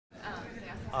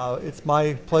It's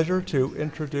my pleasure to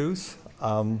introduce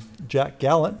Jack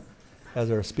Gallant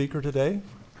as our speaker today.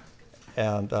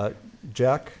 And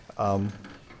Jack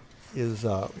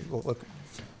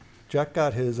Jack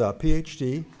got his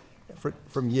PhD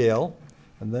from Yale,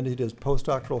 and then he did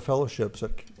postdoctoral fellowships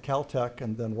at Caltech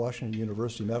and then Washington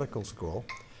University Medical School.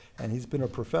 And he's been a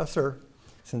professor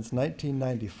since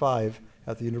 1995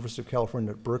 at the University of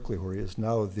California at Berkeley, where he is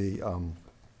now the, what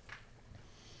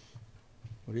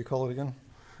do you call it again?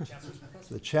 Chancellor's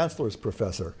professor. The Chancellor's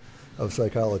Professor of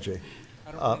Psychology.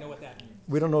 I don't really know what that means.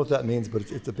 We don't know what that means, but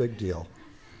it's a big deal.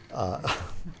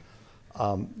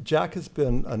 Jack has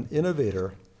been an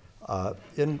innovator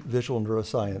in visual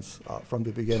neuroscience from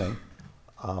the beginning,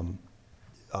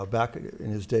 back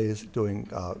in his days doing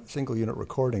single unit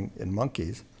recording in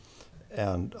monkeys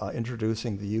and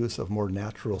introducing the use of more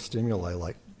natural stimuli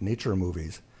like nature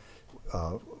movies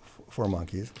for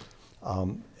monkeys.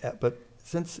 But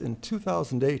since in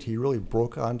 2008, he really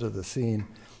broke onto the scene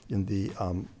in the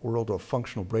world of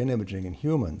functional brain imaging in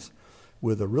humans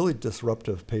with a really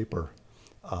disruptive paper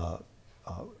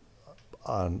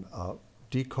on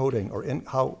decoding or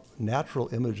how natural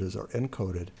images are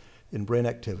encoded in brain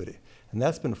activity. And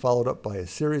that's been followed up by a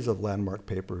series of landmark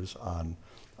papers on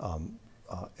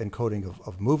encoding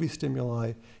of movie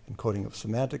stimuli, encoding of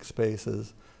semantic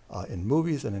spaces in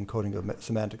movies, and encoding of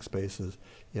semantic spaces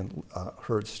in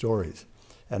heard stories.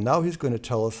 And now he's going to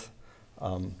tell us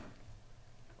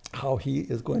how he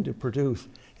is going to produce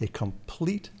a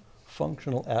complete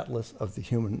functional atlas of the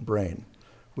human brain,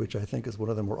 which I think is one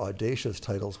of the more audacious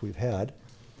titles we've had.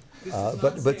 This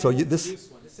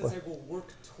says I will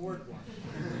work toward one.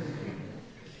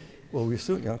 Well, we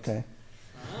soon, okay.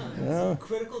 That's a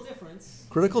critical difference.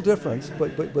 Critical difference,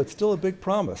 but still a big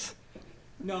promise.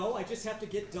 No, I just have to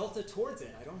get delta towards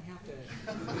it. I don't have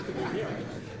to here.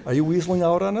 Are you weaseling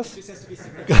out on us? It just has to be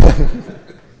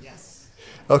significant. Yes.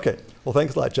 Okay. Well,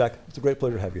 thanks a lot, Jack. It's a great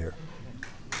pleasure to have you here.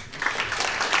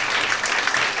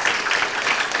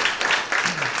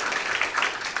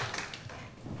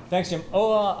 Thanks, Jim.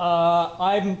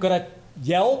 I'm going to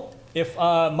yell. If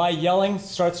my yelling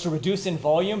starts to reduce in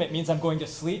volume, it means I'm going to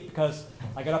sleep because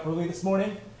I got up early this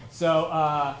morning. So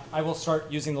I will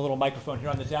start using the little microphone here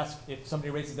on the desk if somebody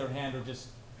raises their hand or just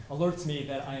alerts me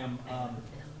that I am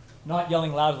not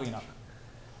yelling loudly enough.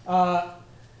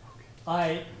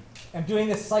 I am doing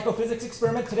this psychophysics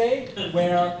experiment today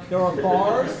where there are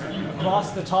bars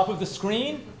across the top of the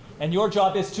screen, and your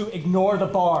job is to ignore the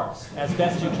bars as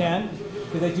best you can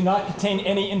because they do not contain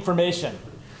any information.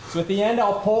 So at the end,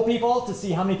 I'll poll people to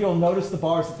see how many people notice the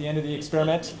bars at the end of the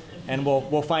experiment, and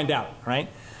we'll find out, right?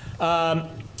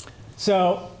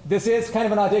 So this is kind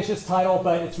of an audacious title,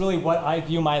 but it's really what I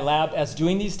view my lab as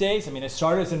doing these days. I mean, I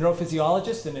started as a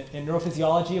neurophysiologist, and in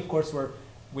neurophysiology, of course,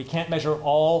 we can't measure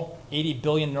all 80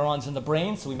 billion neurons in the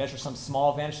brain, so we measure some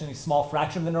small, vanishingly small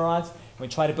fraction of the neurons, and we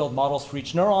try to build models for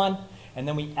each neuron, and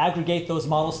then we aggregate those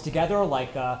models together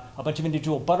like a bunch of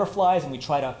individual butterflies, and we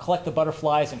try to collect the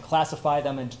butterflies and classify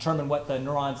them and determine what the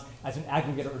neurons as an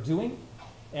aggregate are doing.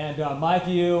 And my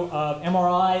view of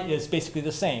MRI is basically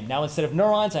the same. Now, instead of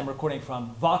neurons, I'm recording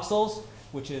from voxels,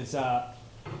 which is a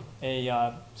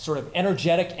sort of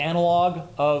energetic analog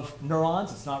of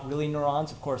neurons. It's not really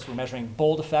neurons. Of course, we're measuring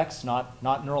bold effects, not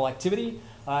neural activity.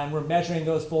 And we're measuring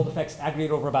those bold effects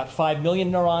aggregate over about 5 million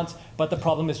neurons, but the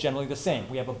problem is generally the same.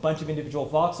 We have a bunch of individual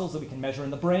voxels that we can measure in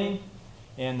the brain.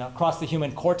 And across the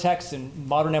human cortex, in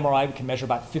modern MRI, we can measure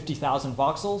about 50,000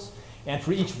 voxels. And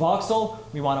for each voxel,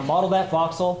 we want to model that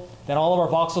voxel. Then all of our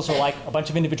voxels are like a bunch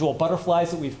of individual butterflies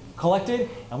that we've collected,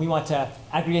 and we want to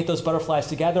aggregate those butterflies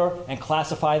together and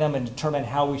classify them and determine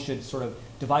how we should sort of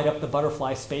divide up the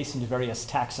butterfly space into various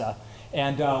taxa.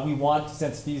 And we want,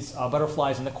 since these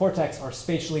butterflies in the cortex are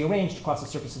spatially arranged across the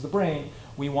surface of the brain,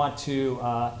 we want to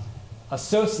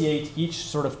associate each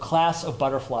sort of class of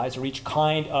butterflies or each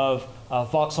kind of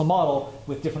voxel model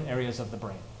with different areas of the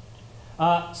brain.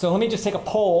 So let me just take a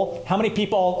poll. How many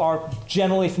people are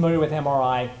generally familiar with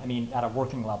MRI, I mean, at a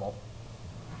working level?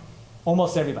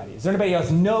 Almost everybody. Is there anybody who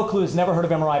has no clue, has never heard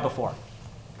of MRI before?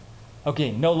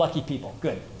 Okay, no lucky people.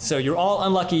 Good. So you're all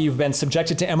unlucky. You've been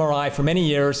subjected to MRI for many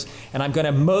years, and I'm going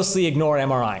to mostly ignore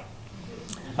MRI.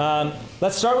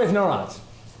 Let's start with neurons.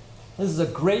 This is a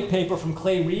great paper from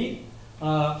Clay Reed.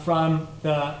 From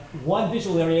the one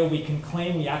visual area we can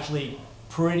claim we actually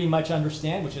pretty much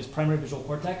understand, which is primary visual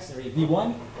cortex, area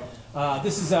V1.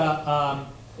 This is a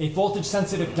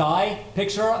voltage-sensitive dye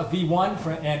picture of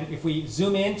V1, and if we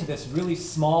zoom in to this really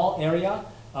small area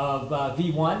of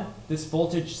V1, this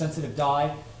voltage-sensitive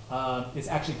dye is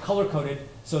actually color-coded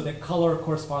so that color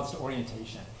corresponds to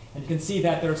orientation. And you can see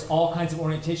that there's all kinds of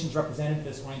orientations represented in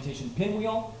this orientation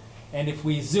pinwheel. And if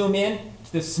we zoom in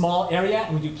to this small area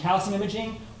and we do calcium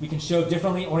imaging, we can show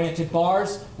differently oriented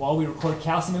bars while we record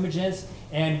calcium images.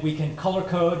 And we can color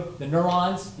code the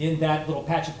neurons in that little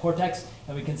patch of cortex.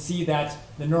 And we can see that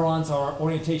the neurons are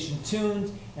orientation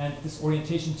tuned. And this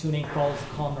orientation tuning follows the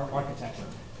columnar architecture.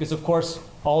 Because, of course,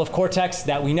 all of cortex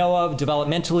that we know of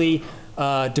developmentally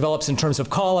develops in terms of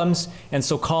columns. And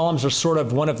so columns are sort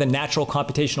of one of the natural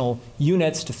computational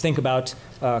units to think about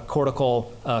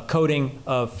cortical coding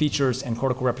of features and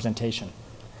cortical representation.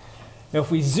 Now, if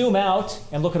we zoom out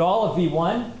and look at all of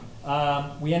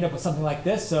V1, we end up with something like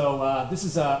this. So this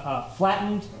is a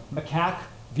flattened macaque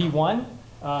V1.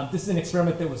 This is an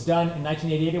experiment that was done in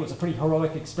 1988. It was a pretty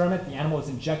heroic experiment. The animal was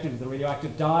injected with a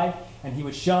radioactive dye, and he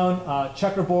was shown a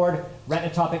checkerboard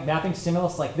retinotopic mapping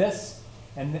stimulus like this.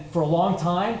 And for a long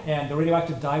time, and the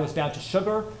radioactive dye was bound to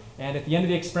sugar. And at the end of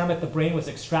the experiment, the brain was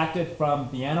extracted from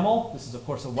the animal. This is, of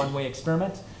course, a one-way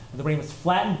experiment. The brain was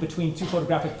flattened between two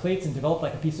photographic plates and developed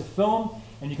like a piece of film.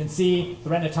 And you can see the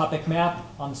retinotopic map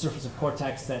on the surface of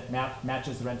cortex that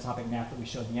matches the retinotopic map that we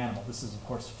showed the animal. This is, of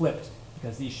course, flipped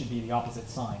because these should be the opposite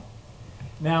sign.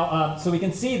 Now, so we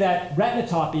can see that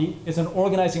retinotopy is an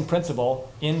organizing principle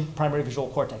in primary visual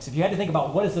cortex. If you had to think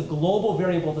about what is the global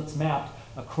variable that's mapped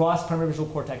across primary visual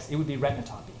cortex, it would be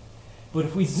retinotopy. But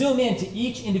if we zoom into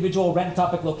each individual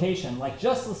retinotopic location, like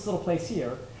just this little place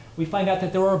here, we find out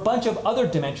that there are a bunch of other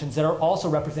dimensions that are also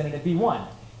represented at V1.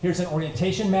 Here's an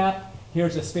orientation map.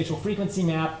 Here's a spatial frequency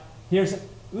map. Here's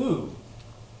ooh,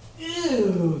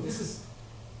 this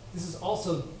is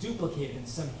also duplicated in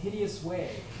some hideous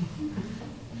way.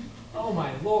 Oh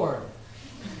my lord.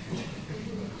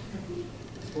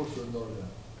 Supposed to ignore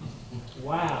that.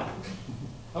 Wow.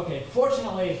 Okay,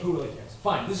 fortunately, who really cares?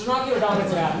 Fine, this is an ocular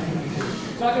dominance map.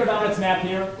 It's an ocular dominance map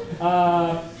here.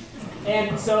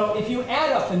 And so if you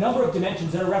add up the number of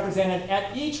dimensions that are represented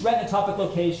at each retinotopic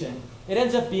location, it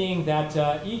ends up being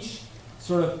that each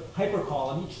sort of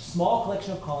hypercolumn, each small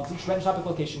collection of columns, each retinotopic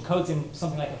location codes in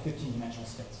something like a 15-dimensional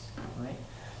space. Right?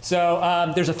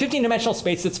 So there's a 15-dimensional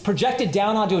space that's projected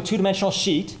down onto a 2-dimensional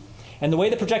sheet. And the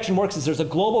way the projection works is there's a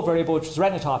global variable, which is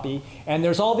retinotopy, and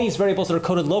there's all these variables that are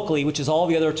coded locally, which is all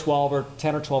the other 12 or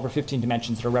 10 or 12 or 15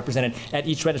 dimensions that are represented at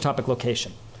each retinotopic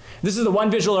location. This is the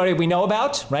one visual area we know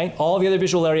about, right? All the other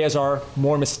visual areas are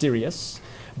more mysterious.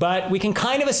 But we can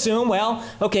kind of assume, well,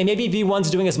 okay, maybe V1's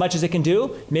doing as much as it can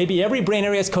do. Maybe every brain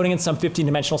area is coding in some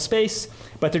 15-dimensional space,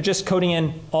 but they're just coding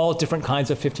in all different kinds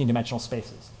of 15-dimensional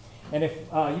spaces. And if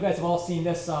you guys have all seen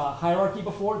this hierarchy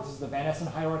before, this is the Van Essen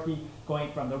hierarchy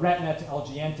going from the retina to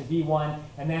LGN to V1,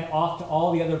 and then off to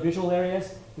all the other visual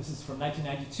areas. This is from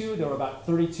 1992. There were about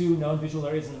 32 known visual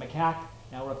areas in the macaque.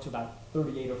 Now we're up to about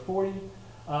 38 or 40.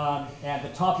 And the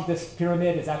top of this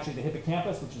pyramid is actually the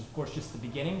hippocampus, which is, of course, just the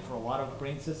beginning for a lot of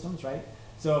brain systems, right?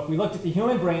 So if we looked at the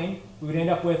human brain, we would end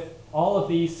up with all of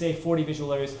these, say, 40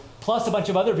 visual areas, plus a bunch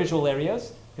of other visual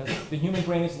areas, because the human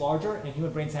brain is larger, and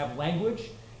human brains have language.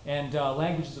 And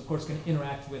languages, of course, can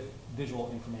interact with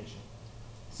visual information.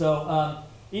 So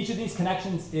each of these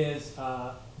connections is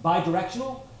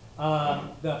bidirectional.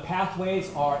 The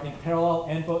pathways are in parallel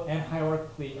and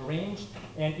hierarchically arranged.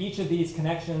 And each of these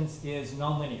connections is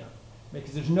nonlinear,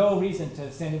 because there's no reason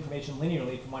to send information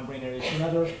linearly from one brain area to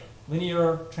another.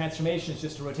 Linear transformation is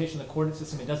just a rotation of the coordinate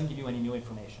system. It doesn't give you any new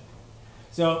information.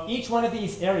 So each one of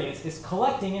these areas is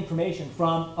collecting information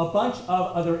from a bunch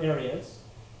of other areas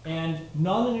and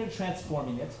nonlinearly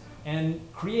transforming it and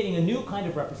creating a new kind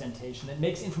of representation that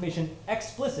makes information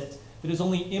explicit that is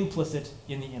only implicit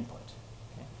in the input.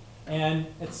 Okay? And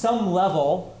at some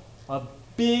level, a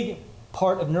big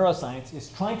part of neuroscience is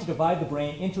trying to divide the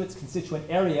brain into its constituent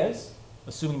areas,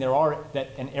 assuming that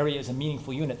an area is a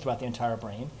meaningful unit throughout the entire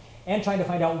brain, and trying to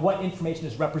find out what information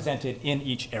is represented in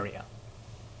each area.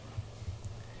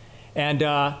 And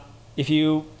if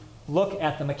you look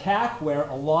at the macaque, where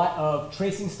a lot of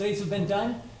tracing studies have been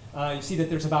done, you see that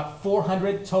there's about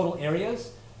 400 total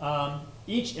areas.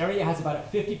 Each area has about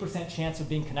a 50% chance of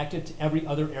being connected to every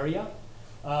other area.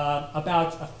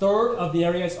 About a third of the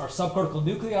areas are subcortical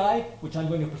nuclei, which I'm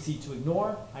going to proceed to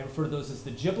ignore. I refer to those as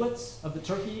the giblets of the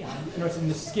turkey. I'm interested in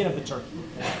the skin of the turkey.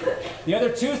 The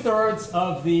other 2/3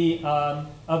 of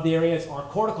the areas are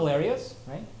cortical areas,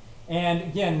 right? And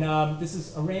again, this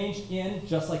is arranged in,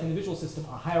 just like in the visual system,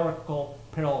 a hierarchical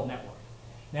parallel network.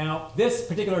 Now, this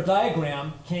particular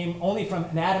diagram came only from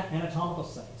anatomical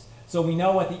studies. So we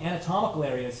know what the anatomical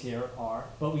areas here are,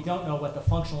 but we don't know what the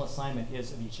functional assignment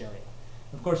is of each area.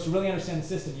 Of course, to really understand the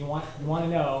system, you want to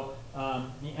know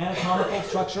the anatomical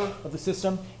structure of the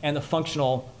system, and the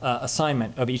functional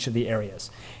assignment of each of the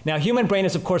areas. Now, human brain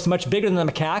is, of course, much bigger than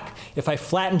the macaque. If I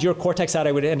flattened your cortex out,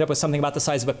 I would end up with something about the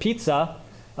size of a pizza.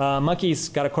 Monkey's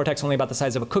got a cortex only about the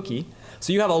size of a cookie.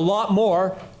 So you have a lot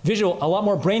more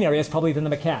brain areas probably than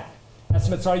the macaque.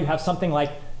 Estimates are you have something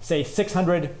like, say,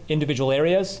 600 individual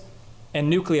areas and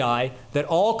nuclei that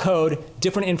all code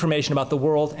different information about the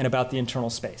world and about the internal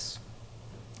space.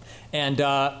 And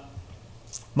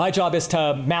my job is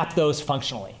to map those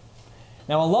functionally.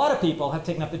 Now, a lot of people have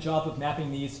taken up the job of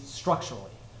mapping these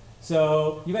structurally.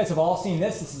 So you guys have all seen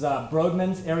this. This is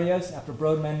Brodmann's areas after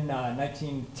Brodmann,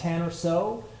 1910 or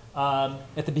so.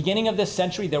 At the beginning of this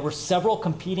century, there were several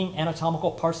competing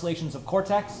anatomical parcellations of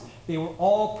cortex. They were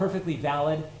all perfectly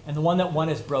valid, and the one that won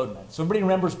is Brodmann. So everybody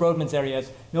remembers Brodmann's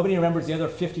areas. Nobody remembers the other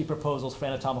 50 proposals for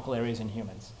anatomical areas in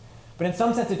humans. But in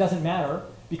some sense, it doesn't matter,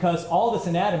 because all this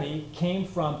anatomy came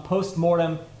from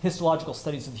post-mortem histological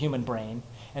studies of the human brain.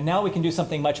 And now we can do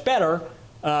something much better,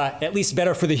 at least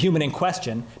better for the human in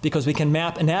question, because we can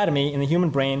map anatomy in the human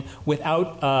brain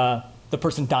without the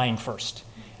person dying first.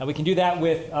 And we can do that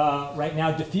with, right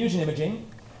now, diffusion imaging.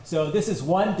 So this is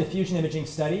one diffusion imaging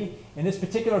study. In this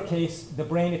particular case, the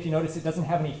brain, if you notice, it doesn't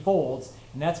have any folds,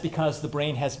 and that's because the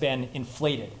brain has been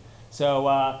inflated.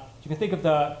 So you can think of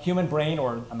the human brain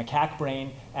or a macaque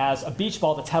brain as a beach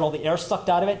ball that's had all the air sucked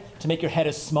out of it to make your head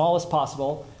as small as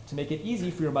possible to make it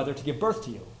easy for your mother to give birth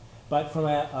to you. But from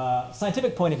a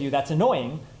scientific point of view, that's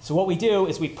annoying. So what we do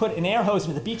is we put an air hose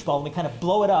into the beach ball and we kind of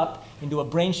blow it up into a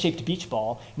brain-shaped beach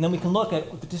ball. And then we can look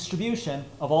at the distribution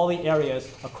of all the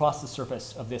areas across the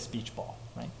surface of this beach ball.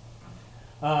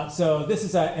 Right? So this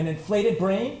is an inflated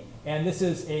brain. And this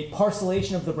is a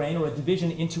parcellation of the brain, or a division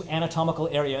into anatomical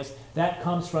areas. That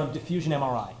comes from diffusion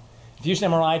MRI.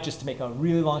 Diffusion MRI, just to make a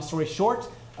really long story short,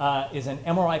 is an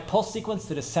MRI pulse sequence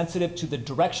that is sensitive to the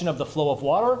direction of the flow of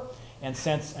water. And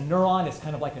since a neuron is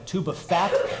kind of like a tube of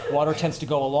fat, water tends to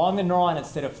go along the neuron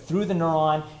instead of through the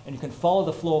neuron. And you can follow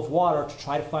the flow of water to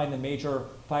try to find the major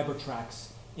fiber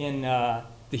tracks in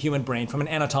the human brain from an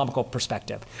anatomical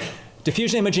perspective.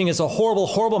 Diffusion imaging is a horrible,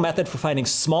 horrible method for finding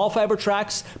small fiber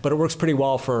tracks, but it works pretty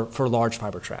well for large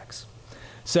fiber tracks.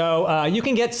 So you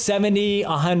can get 70,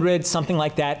 100, something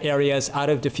like that areas out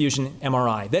of diffusion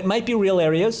MRI. That might be real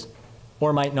areas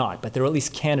or might not, but they're at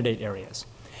least candidate areas.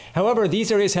 However,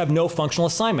 these areas have no functional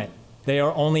assignment. They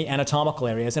are only anatomical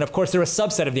areas. And of course, they're a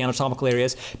subset of the anatomical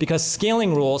areas because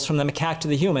scaling rules from the macaque to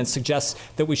the human suggest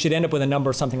that we should end up with a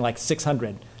number something like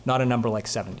 600, not a number like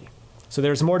 70. So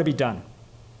there's more to be done.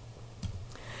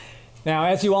 Now,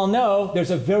 as you all know,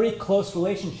 there's a very close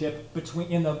relationship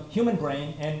in the human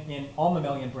brain and in all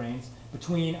mammalian brains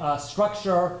between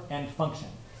structure and function.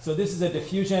 So this is a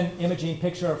diffusion imaging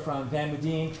picture from Van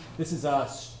Woodine. This is a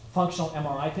functional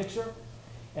MRI picture.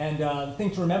 And the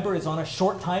thing to remember is on a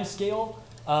short time scale,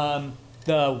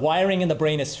 the wiring in the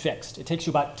brain is fixed. It takes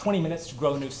you about 20 minutes to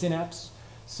grow a new synapse.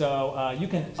 So you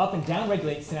can up and down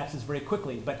regulate synapses very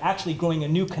quickly, but actually growing a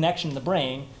new connection in the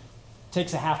brain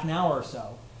takes a half an hour or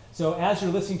so. So as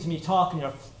you're listening to me talk and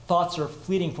your thoughts are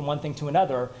fleeting from one thing to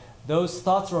another, those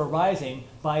thoughts are arising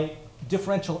by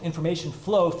differential information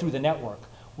flow through the network,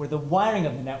 where the wiring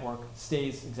of the network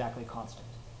stays exactly constant.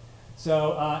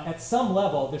 So at some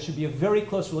level, there should be a very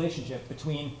close relationship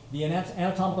between the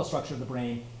anatomical structure of the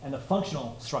brain and the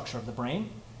functional structure of the brain.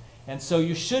 And so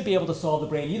you should be able to solve the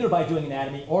brain either by doing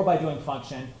anatomy or by doing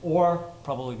function, or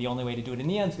probably the only way to do it in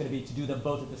the end is going to be to do them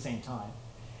both at the same time.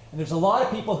 And there's a lot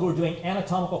of people who are doing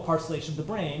anatomical parcellation of the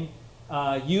brain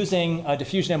using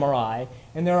diffusion MRI,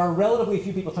 and there are relatively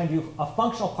few people trying to do a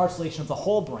functional parcellation of the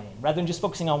whole brain, rather than just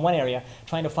focusing on one area,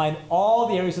 trying to find all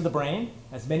the areas of the brain,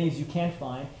 as many as you can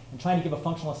find, and trying to give a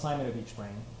functional assignment of each brain.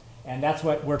 And that's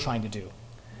what we're trying to do.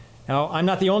 Now, I'm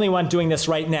not the only one doing this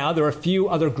right now. There are a few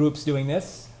other groups doing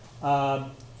this.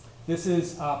 This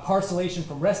is parcellation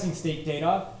from resting state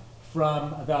data from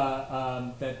the,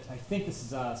 I think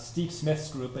this is Steve Smith's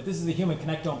group, but this is the Human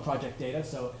Connectome Project data.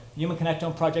 So the Human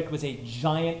Connectome Project was a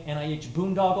giant NIH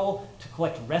boondoggle to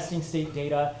collect resting state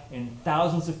data in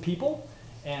thousands of people.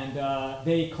 And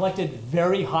they collected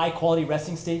very high quality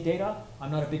resting state data.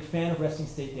 I'm not a big fan of resting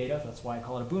state data, that's why I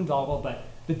call it a boondoggle, but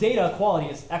the data quality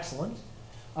is excellent.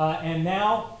 And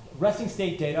now resting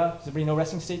state data, does everybody know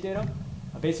resting state data?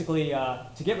 Basically,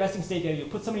 to get resting state data, you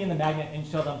put somebody in the magnet and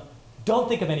you tell them, don't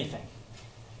think of anything.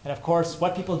 And of course,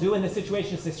 what people do in this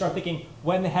situation is they start thinking,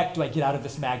 when the heck do I get out of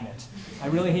this magnet? I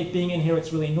really hate being in here,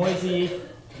 it's really noisy.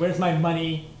 Where's my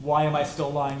money? Why am I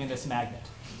still lying in this magnet?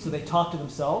 So they talk to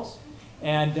themselves.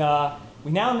 And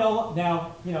We now know,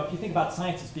 if you think about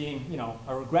science as being,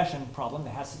 a regression problem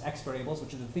that has some x variables,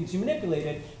 which are the things you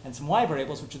manipulated, and some y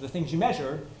variables, which are the things you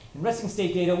measured. In resting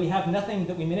state data, we have nothing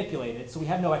that we manipulated, so we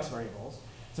have no x variables.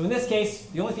 So in this case,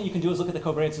 the only thing you can do is look at the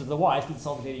covariances of the y's, because it's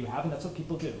all the data you have, and that's what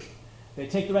people do. They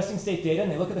take the resting state data,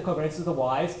 and they look at the covariances of the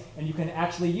y's, and you can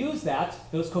actually use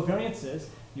those covariances,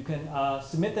 you can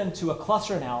submit them to a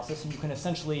cluster analysis, and you can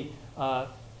essentially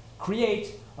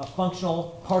create a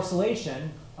functional parcellation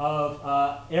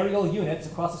of aerial units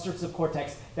across the surface of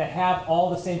cortex that have all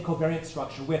the same covariance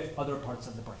structure with other parts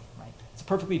of the brain. Right? It's a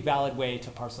perfectly valid way to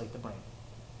parcellate the brain.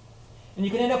 And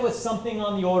you can end up with something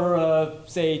on the order of,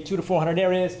 say, 200 to 400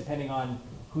 areas, depending on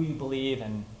who you believe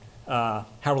and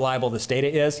how reliable this data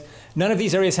is. None of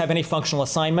these areas have any functional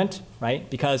assignment, right?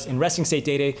 Because in resting state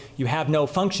data, you have no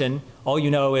function. All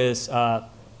you know is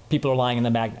people are lying in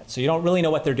the magnet. So you don't really know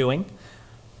what they're doing.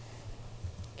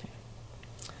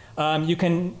 You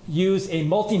can use a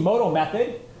multimodal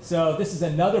method. So this is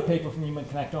another paper from the Human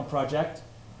Connectome Project.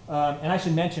 And I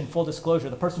should mention, full disclosure,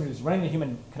 the person who's running the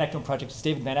Human Connectome Project is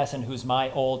David Van Essen, who's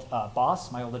my old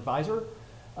boss, my old advisor.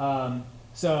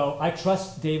 So I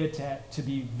trust David to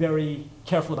be very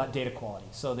careful about data quality.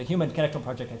 So the Human Connectome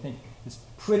Project, I think, is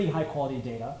pretty high quality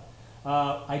data.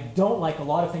 I don't like a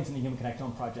lot of things in the Human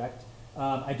Connectome Project.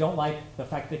 I don't like the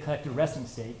fact that they collected resting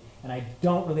state, and I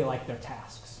don't really like their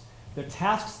tasks. The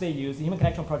tasks they use, the Human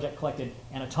Connectome Project collected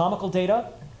anatomical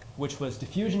data, which was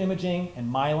diffusion imaging and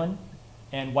myelin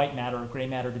and white matter or gray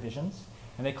matter divisions.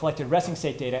 And they collected resting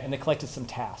state data, and they collected some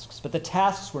tasks. But the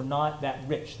tasks were not that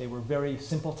rich. They were very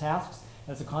simple tasks.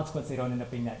 And as a consequence, they don't end up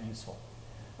being that useful.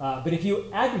 But if you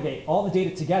aggregate all the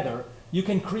data together, you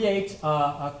can create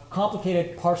a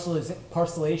complicated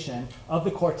parcellation of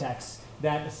the cortex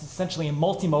that is essentially a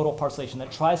multimodal parcellation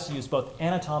that tries to use both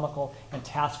anatomical and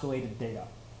task-related data.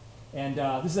 And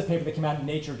this is a paper that came out in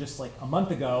Nature just like a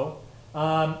month ago.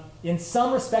 In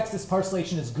some respects, this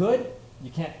parcellation is good.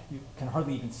 You can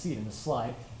hardly even see it in the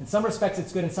slide. In some respects,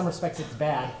 it's good. In some respects, it's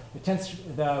bad.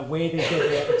 The way they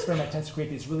did the experiment tends to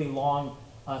create these really long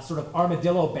sort of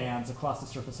armadillo bands across the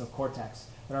surface of cortex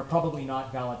that are probably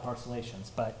not valid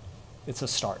parcellations, but it's a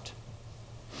start.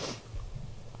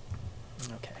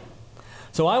 Okay.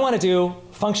 So I want to do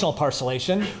functional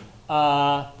parcellation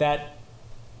that,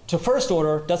 to first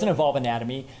order, doesn't involve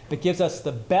anatomy, but gives us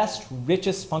the best,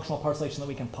 richest functional parcellation that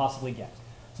we can possibly get.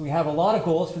 So we have a lot of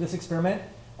goals for this experiment,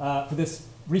 for this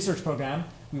research program.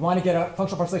 We want to get a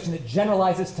functional parcellation that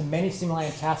generalizes to many stimuli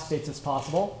and task states as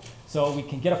possible. So we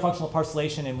can get a functional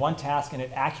parcellation in one task, and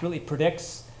it accurately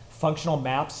predicts functional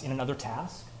maps in another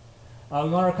task. We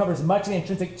want to recover as much of the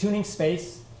intrinsic tuning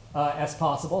space as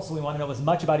possible. So we want to know as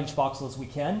much about each voxel as we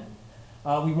can.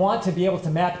 We want to be able to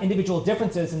map individual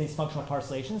differences in these functional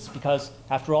parcellations because,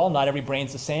 after all, not every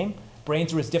brain's the same.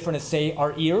 Brains are as different as, say,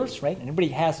 our ears, right? And everybody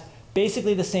has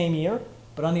basically the same ear,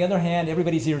 but on the other hand,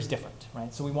 everybody's ear is different,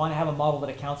 right? So we want to have a model that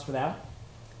accounts for that.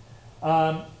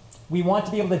 We want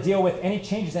to be able to deal with any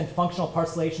changes in functional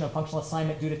parcellation or functional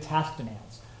assignment due to task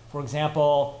demands. For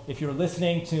example, if you're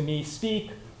listening to me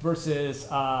speak versus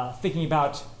thinking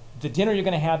about the dinner you're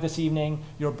going to have this evening,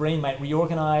 your brain might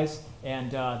reorganize,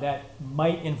 and that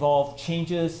might involve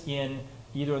changes in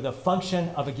either the function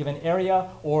of a given area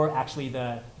or actually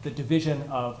the division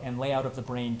of and layout of the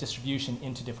brain distribution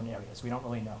into different areas. We don't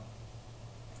really know.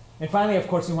 And finally, of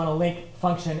course, we want to link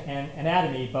function and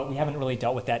anatomy, but we haven't really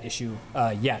dealt with that issue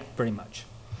yet very much.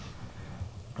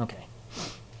 Okay.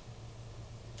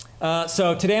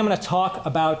 So today I'm going to talk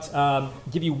about,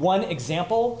 give you one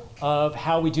example of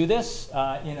how we do this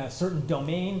in a certain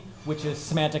domain, which is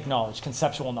semantic knowledge,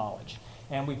 conceptual knowledge.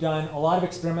 And we've done a lot of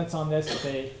experiments on this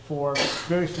for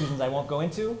various reasons I won't go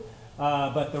into.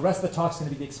 But the rest of the talk is going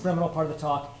to be the experimental part of the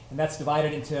talk, and that's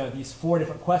divided into these 4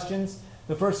 different questions.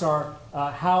 The first are,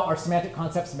 how are semantic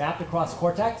concepts mapped across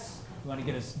cortex? We want to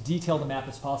get as detailed a map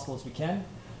as possible as we can.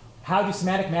 How do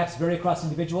semantic maps vary across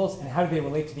individuals, and how do they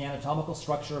relate to the anatomical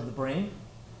structure of the brain?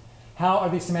 How are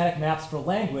these semantic maps for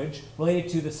language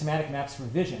related to the semantic maps for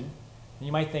vision? And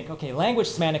you might think, okay, language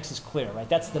semantics is clear, right?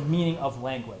 That's the meaning of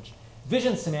language.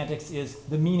 Vision semantics is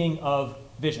the meaning of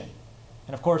vision.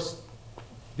 And of course,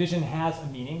 vision has a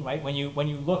meaning, right? When you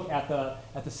look at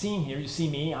the scene here, you see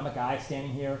me, I'm a guy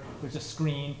standing here, there's a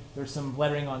screen, there's some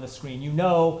lettering on the screen. You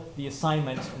know the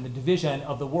assignment and the division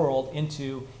of the world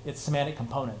into its semantic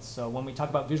components. So when we talk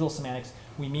about visual semantics,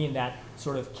 we mean that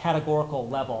sort of categorical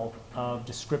level of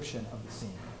description of the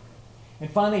scene.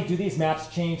 And finally, do these maps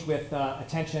change with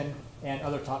attention and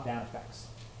other top-down effects?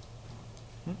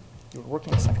 You were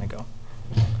working a second ago.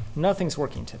 Nothing's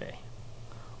working today.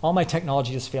 All my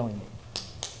technology is failing me.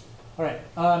 All right,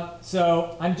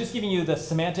 so I'm just giving you the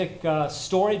semantic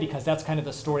story because that's kind of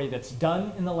the story that's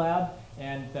done in the lab.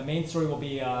 And the main story will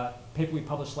be a paper we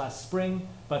published last spring,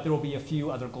 but there will be a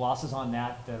few other glosses on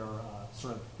that that are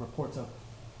sort of reports of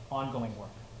ongoing work.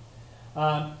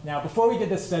 Now, before we did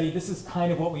this study, this is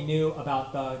kind of what we knew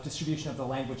about the distribution of the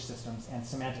language systems and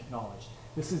semantic knowledge.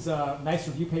 This is a nice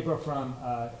review paper from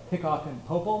Hickok and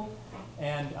Popel,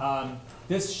 and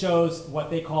this shows what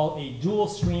they call a dual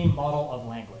stream model of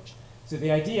language. So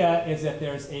the idea is that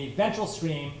there's a ventral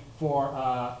stream for,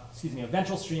 a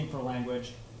ventral stream for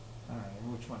language. All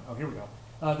right, which one? Oh, here we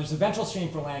go. There's a ventral stream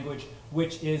for language,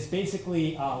 which is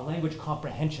basically a language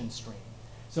comprehension stream.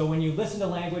 So when you listen to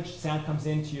language, sound comes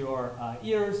into your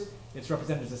ears. It's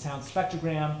represented as a sound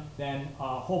spectrogram. Then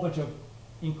a whole bunch of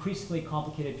increasingly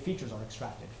complicated features are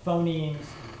extracted. Phonemes,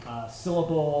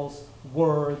 syllables,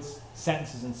 words,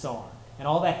 sentences, and so on. And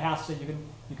all that has to,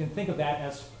 you can think of that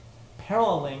as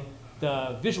paralleling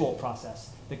the visual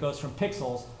process that goes from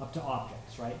pixels up to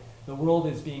objects, right? The world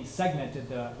is being segmented,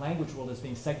 the language world is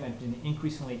being segmented in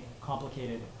increasingly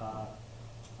complicated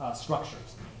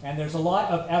structures. And there's a lot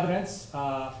of evidence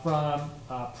from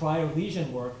prior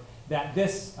lesion work that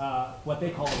this, what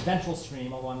they call a ventral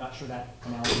stream, although I'm not sure that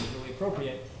analogy is really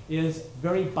appropriate, is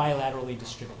very bilaterally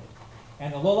distributed.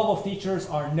 And the low-level features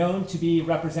are known to be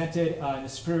represented in the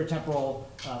superior temporal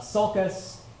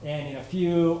sulcus and in a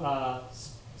few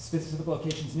specific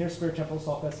locations near superior temporal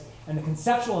sulcus. And the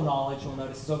conceptual knowledge, you'll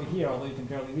notice, is over here, although you can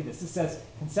barely read this. This says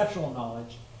conceptual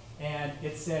knowledge, and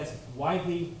it says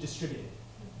widely distributed.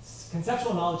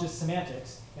 Conceptual knowledge is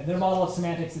semantics, and their model of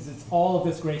semantics is it's all of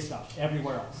this gray stuff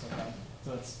everywhere else. Okay?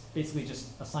 So it's basically just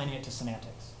assigning it to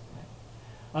semantics.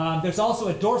 Okay? There's also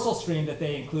a dorsal stream that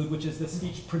they include, which is the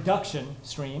speech production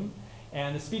stream.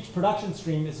 And the speech production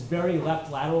stream is very left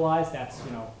lateralized. That's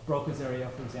Broca's area,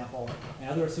 for example, and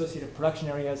other associated production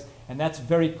areas. And that's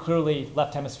very clearly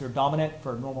left hemisphere dominant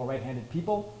for normal right-handed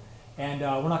people. And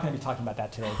we're not going to be talking about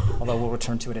that today, although we'll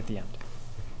return to it at the end.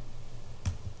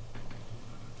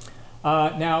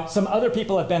 Now, some other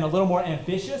people have been a little more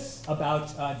ambitious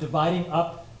about dividing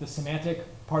up the semantic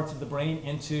parts of the brain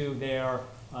into their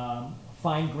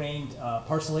fine-grained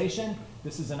parcellation.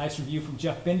 This is a nice review from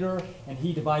Jeff Binder, and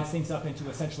he divides things up into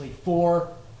essentially four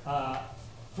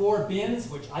bins,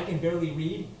 which I can barely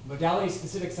read: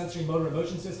 modality-specific sensory motor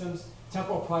emotion systems,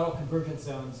 temporal parietal convergence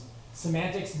zones,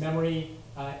 semantics, memory,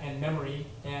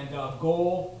 and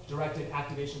goal-directed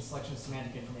activation, selection of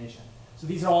semantic information. So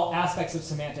these are all aspects of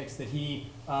semantics that he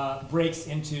breaks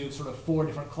into sort of 4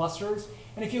 different clusters.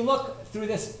 And if you look through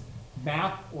this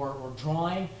map or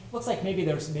drawing, it looks like maybe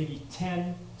there's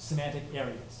 10 semantic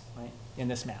areas, right, in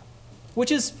this map,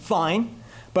 which is fine,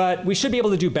 but we should be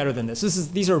able to do better than this.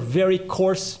 These are very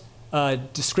coarse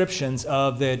descriptions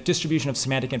of the distribution of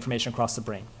semantic information across the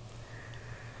brain.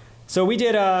 So we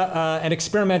did an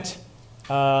experiment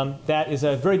that is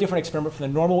a very different experiment from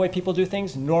the normal way people do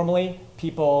things. Normally,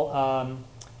 people,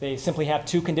 they simply have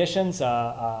 2 conditions,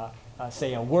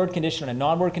 say a word condition and a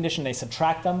non-word condition. They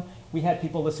subtract them. We had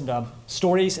people listen to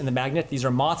stories in the magnet. These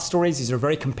are moth stories. These are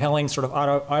very compelling sort of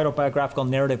autobiographical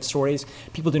narrative stories.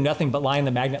 People do nothing but lie in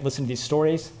the magnet, listen to these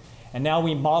stories. And now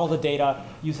we model the data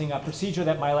using a procedure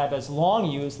that my lab has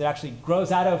long used that actually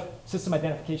grows out of system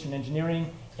identification engineering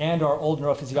and our old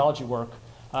neurophysiology work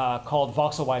called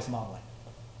voxel-wise modeling.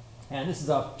 And this is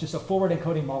just a forward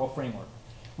encoding model framework.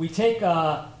 We take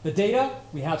the data,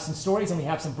 we have some stories, and we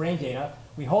have some brain data.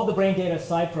 We hold the brain data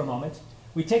aside for a moment.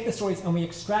 We take the stories and we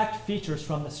extract features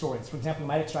from the stories. For example, we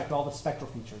might extract all the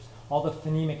spectral features, all the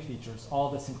phonemic features,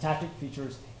 all the syntactic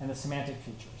features, and the semantic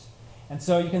features. And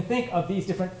so you can think of these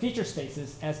different feature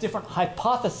spaces as different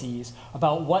hypotheses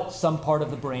about what some part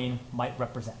of the brain might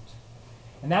represent.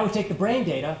 And now we take the brain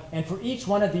data, and for each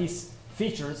one of these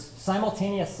features,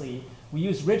 simultaneously, we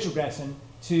use ridge regression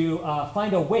to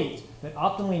find a weight that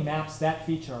optimally maps that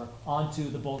feature onto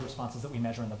the bold responses that we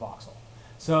measure in the voxel.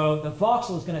 So the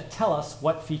voxel is going to tell us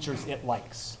what features it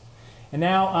likes. And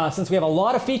now, since we have a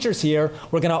lot of features here,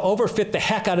 we're going to overfit the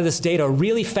heck out of this data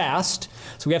really fast.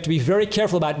 So we have to be very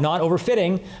careful about not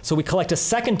overfitting. So we collect a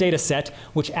second data set,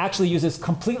 which actually uses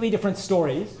completely different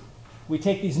stories. We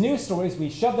take these new stories, we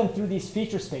shove them through these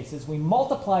feature spaces, we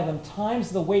multiply them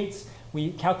times the weights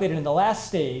we calculated in the last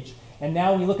stage, and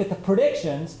now we look at the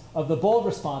predictions of the bold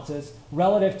responses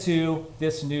relative to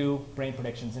this new brain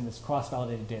predictions in this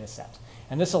cross-validated data set.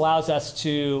 And this allows us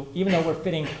to, even though we're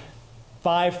fitting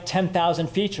 5,000, 10,000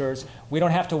 features, we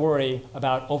don't have to worry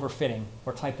about overfitting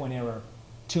or type 1 error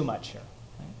too much here.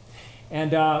 Right?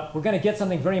 And we're going to get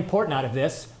something very important out of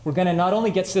this. We're going to not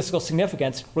only get statistical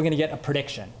significance, we're going to get a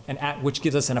prediction, which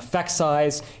gives us an effect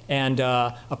size and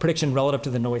a prediction relative to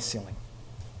the noise ceiling.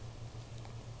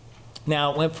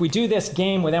 Now, if we do this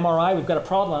game with MRI, we've got a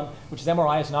problem, which is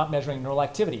MRI is not measuring neural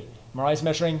activity. MRI is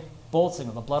measuring bold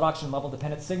signal, the blood oxygen level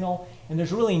dependent signal, and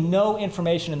there's really no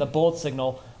information in the bold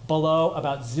signal below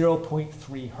about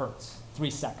 0.3 hertz, 3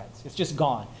 seconds. It's just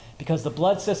gone, because the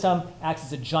blood system acts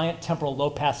as a giant temporal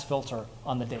low-pass filter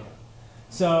on the data.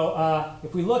 So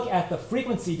if we look at the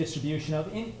frequency distribution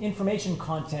of information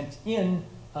content in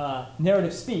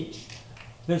narrative speech,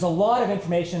 there's a lot of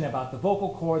information about the vocal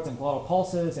cords and glottal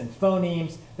pulses and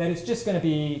phonemes that is just going to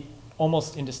be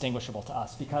almost indistinguishable to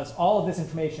us, because all of this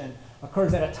information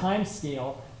occurs at a time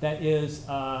scale that is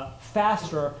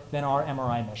faster than our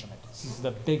MRI measurement. This is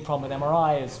the big problem with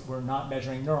MRI, is we're not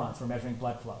measuring neurons, we're measuring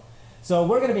blood flow. So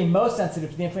we're going to be most sensitive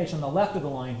to the information on the left of the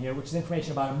line here, which is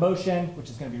information about emotion,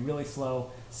 which is going to be really slow,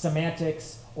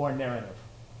 semantics, or narrative.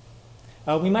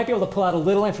 We might be able to pull out a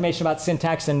little information about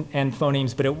syntax and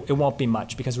phonemes, but it won't be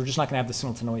much, because we're just not going to have the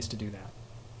signal to noise to do that.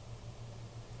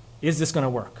 Is this going to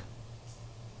work?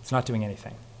 It's not doing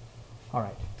anything. All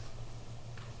right.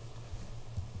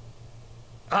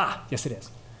 Ah, yes it is.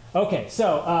 OK,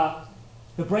 so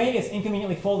the brain is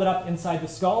inconveniently folded up inside the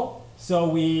skull. So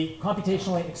we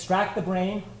computationally extract the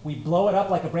brain. We blow it up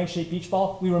like a brain-shaped beach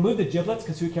ball. We remove the giblets,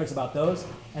 because who cares about those?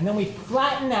 And then we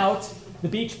flatten out the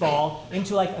beach ball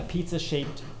into like a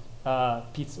pizza-shaped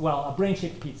pizza, well, a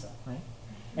brain-shaped pizza, right?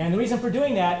 And the reason for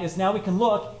doing that is now we can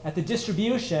look at the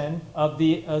distribution of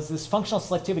this functional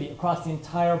selectivity across the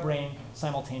entire brain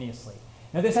simultaneously.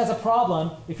 Now this has a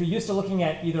problem. If you're used to looking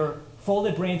at either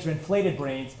folded brains or inflated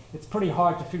brains, it's pretty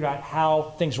hard to figure out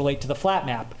how things relate to the flat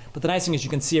map. But the nice thing is you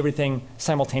can see everything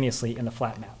simultaneously in the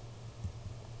flat map.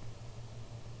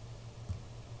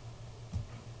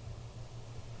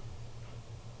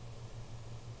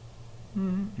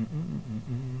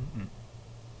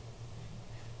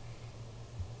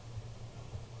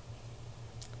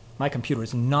 My computer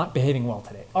is not behaving well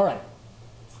today. All right.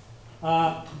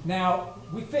 Now,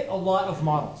 we fit a lot of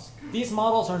models. These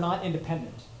models are not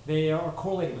independent. They are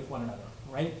correlated with one another,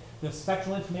 right? The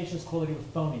spectral information is correlated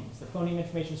with phonemes. The phoneme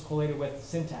information is correlated with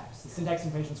syntax. The syntax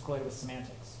information is correlated with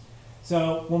semantics.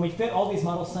 So when we fit all these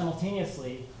models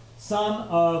simultaneously, some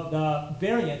of the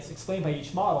variance explained by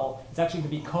each model is actually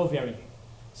going to be covariating.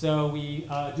 So we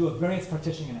do a variance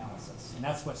partitioning analysis, and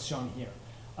that's what's shown here.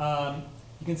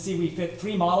 You can see we fit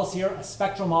 3 models here: a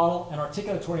spectral model, an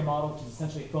articulatory model, which is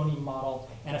essentially a phoneme model,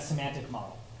 and a semantic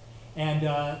model.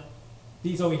 And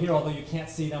these over here, although you can't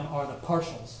see them, are the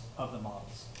partials of the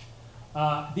models.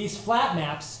 These flat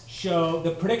maps show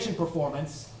the prediction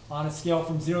performance on a scale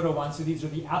from 0 to 1. So these are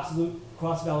the absolute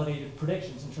cross-validated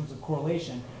predictions in terms of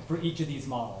correlation for each of these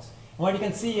models. And what you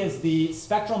can see is the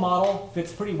spectral model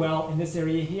fits pretty well in this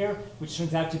area here, which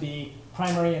turns out to be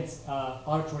primary and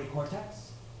auditory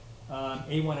cortex,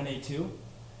 A1 and A2.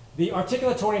 The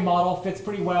articulatory model fits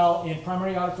pretty well in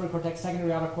primary auditory cortex,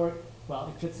 secondary auditory cortex.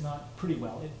 Well, it fits not pretty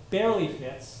well. It barely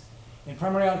fits in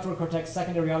primary auditory cortex,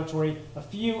 secondary auditory, a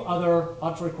few other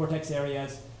auditory cortex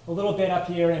areas, a little bit up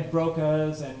here in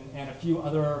Broca's and a few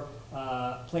other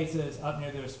places up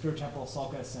near the superior temporal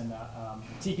sulcus and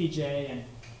TPJ.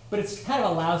 But it's kind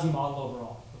of a lousy model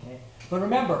overall. Okay? But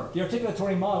remember, the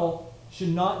articulatory model should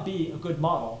not be a good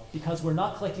model, because we're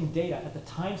not collecting data at the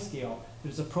time scale that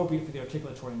is appropriate for the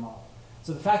articulatory model.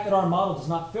 So the fact that our model does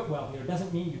not fit well here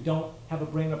doesn't mean you don't have a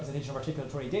brain representation of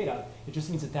articulatory data. It just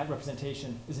means that that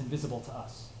representation is invisible to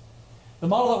us. The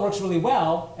model that works really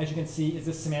well, as you can see, is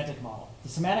this semantic model. The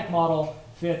semantic model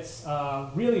fits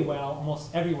really well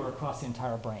almost everywhere across the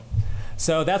entire brain.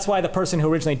 So that's why the person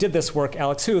who originally did this work,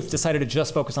 Alex Huth, decided to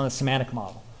just focus on the semantic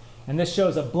model. And this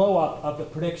shows a blow-up of the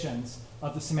predictions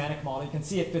of the semantic model. You can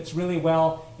see it fits really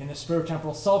well in the superior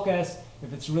temporal sulcus. It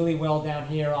fits really well down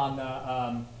here on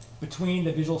the between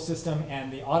the visual system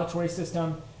and the auditory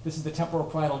system. This is the temporal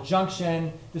parietal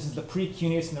junction. This is the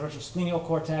precuneus and the retrosplenial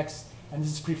cortex. And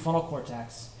this is prefrontal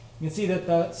cortex. You can see that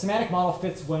the semantic model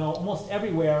fits well almost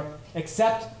everywhere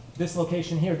except this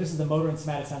location here. This is the motor and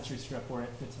somatosensory strip, where it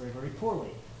fits very, very poorly,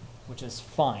 which is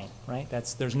fine, right?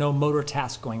 There's no motor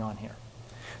task going on here.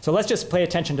 So let's just pay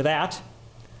attention to that.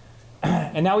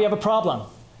 And now we have a problem.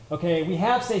 Okay, we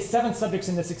have, say, 7 subjects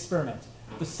in this experiment.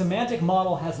 The semantic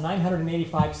model has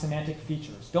 985 semantic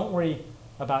features. Don't worry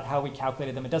about how we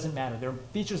calculated them. It doesn't matter. They're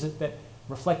features that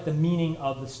reflect the meaning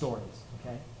of the stories.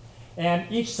 Okay? And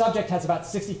each subject has about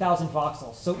 60,000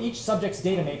 voxels. So each subject's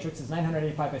data matrix is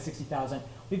 985 by 60,000.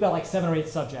 We've got like 7 or 8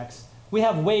 subjects. We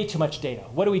have way too much data.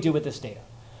 What do we do with this data?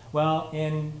 Well,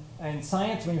 in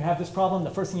science, when you have this problem, the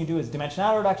first thing you do is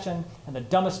dimensionality reduction, and the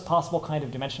dumbest possible kind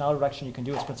of dimensionality reduction you can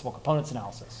do is principal components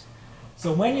analysis.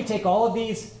 So when you take all of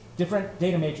these different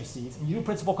data matrices and you do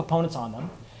principal components on them,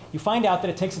 you find out that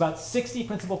it takes about 60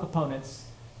 principal components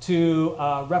to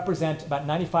represent about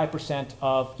 95%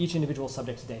 of each individual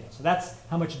subject's data. So that's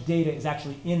how much data is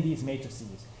actually in these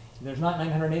matrices. There's not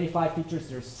 985 features,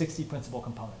 there's 60 principal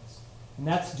components. And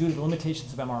that's due to the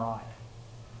limitations of MRI.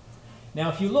 Now,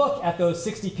 if you look at those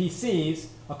 60 PCs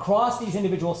across these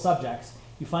individual subjects,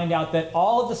 you find out that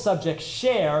all of the subjects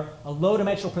share a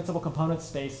low-dimensional principal component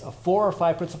space of 4 or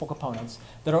 5 principal components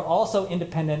that are also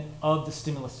independent of the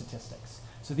stimulus statistics.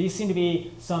 So these seem to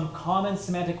be some common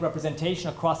semantic representation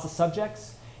across the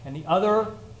subjects, and the other,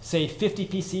 say, 50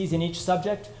 PCs in each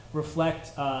subject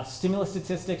reflect stimulus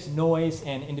statistics, noise,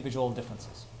 and individual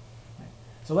differences. Right?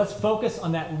 So let's focus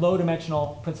on that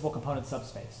low-dimensional principal component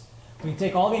subspace. We can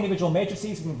take all the individual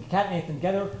matrices, we can concatenate them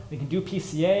together, we can do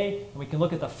PCA, and we can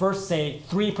look at the first, say,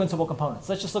 3 principal components.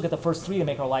 Let's just look at the first 3 to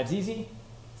make our lives easy.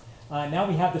 Now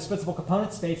we have this principal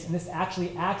component space, and this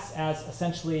actually acts as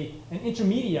essentially an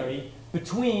intermediary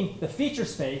between the feature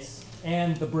space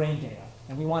and the brain data.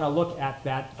 And we want to look at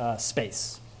that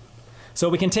space. So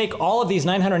we can take all of these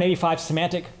 985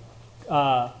 semantic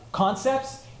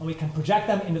concepts, and we can project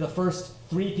them into the first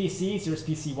 3 PCs. Here's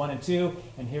PC 1 and 2,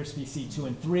 and here's PC 2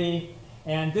 and 3.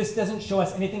 And this doesn't show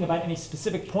us anything about any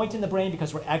specific point in the brain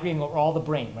because we're aggregating over all the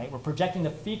brain, right? We're projecting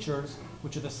the features,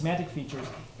 which are the semantic features,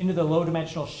 into the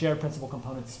low-dimensional shared principal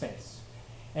component space.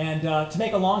 And to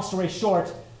make a long story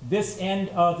short, this end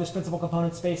of this principal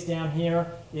component space down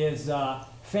here is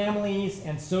families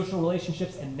and social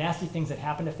relationships and nasty things that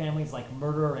happen to families like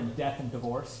murder and death and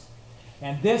divorce.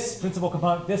 And this principal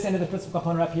component, this end of the principal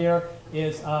component up here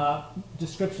is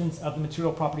descriptions of the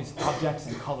material properties of objects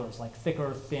and colors, like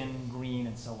thicker, thin, green,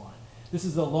 and so on. This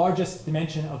is the largest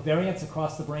dimension of variance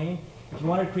across the brain. If you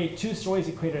wanted to create 2 stories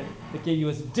that gave you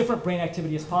as different brain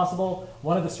activity as possible,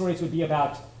 one of the stories would be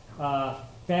about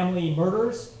family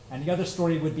murders, and the other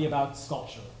story would be about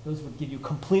sculpture. Those would give you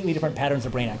completely different patterns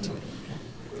of brain activity.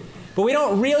 But we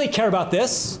don't really care about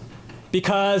this,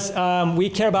 because we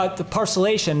care about the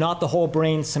parcellation, not the whole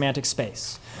brain semantic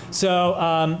space.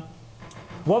 So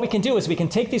what we can do is we can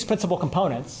take these principal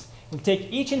components, we can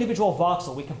take each individual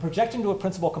voxel, we can project into a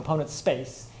principal component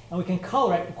space, and we can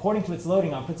color it according to its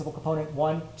loading on principal component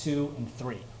 1, 2, and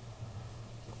 3.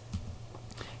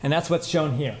 And that's what's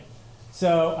shown here.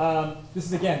 So this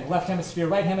is, again, left hemisphere,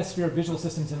 right hemisphere, visual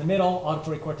systems in the middle,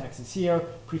 auditory cortex is here,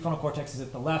 prefrontal cortex is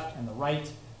at the left and the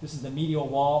right. This is the medial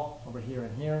wall over here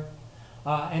and here.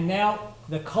 And now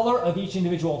the color of each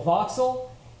individual voxel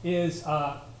is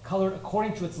colored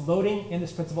according to its loading in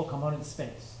this principal component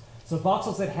space. So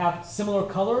voxels that have similar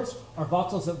colors are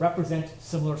voxels that represent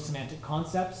similar semantic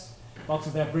concepts.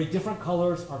 Voxels that have very different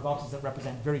colors are voxels that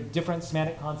represent very different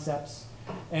semantic concepts.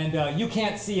 And you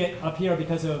can't see it up here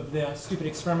because of the stupid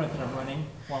experiment that I'm running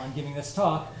while I'm giving this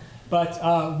talk. But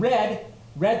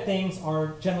red things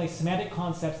are generally semantic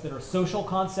concepts that are social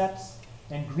concepts.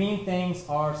 And green things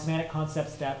are semantic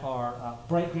concepts that are,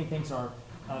 bright green things are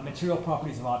material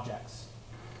properties of objects.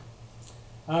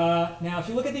 Now, if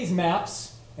you look at these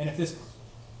maps, and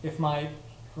if my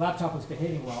laptop was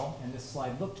behaving well and this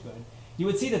slide looked good, you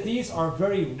would see that these are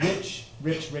very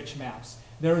rich maps.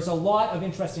 There is a lot of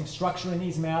interesting structure in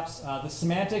these maps. The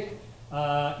semantic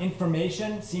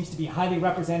information seems to be highly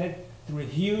represented through a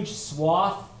huge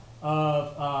swath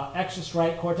of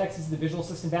extrastriate cortex. This is the visual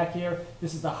system back here.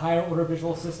 This is the higher order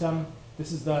visual system.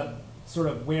 This is the sort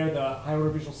of where the higher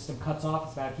order visual system cuts off.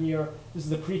 It's back here. This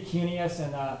is the precuneus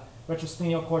and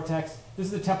retrosplenial cortex.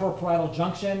 This is the temporoparietal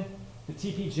junction. The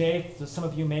TPJ, so some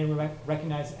of you may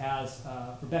recognize as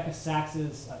Rebecca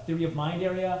Sachs's theory of mind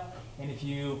area. And if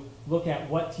you look at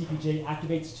what TPJ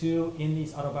activates to in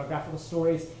these autobiographical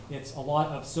stories, it's a lot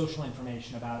of social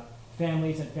information about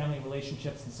families and family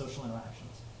relationships and social interactions.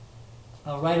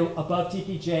 Right above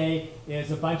TPJ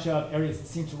is a bunch of areas that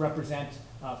seem to represent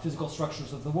physical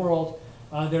structures of the world.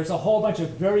 There's a whole bunch of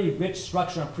very rich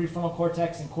structure on prefrontal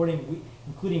cortex, including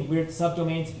weird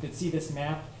subdomains. If you could see this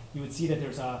map, you would see that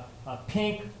there's a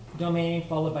pink domain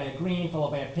followed by a green,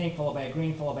 followed by a pink, followed by a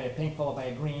green, followed by a pink, followed by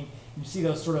a green. You see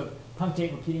those sort of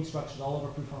punctate repeating structures all over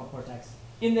prefrontal cortex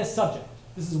in this subject.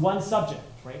 This is one subject,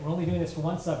 right? We're only doing this for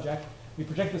one subject. We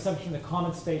project the subject in the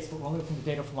common space, but we're only looking at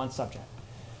data for one subject.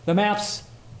 The maps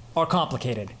are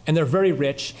complicated, and they're very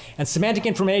rich. And semantic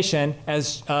information,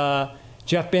 as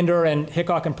Jeff Binder and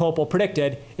Hickok and Popel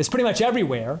predicted, is pretty much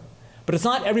everywhere, but it's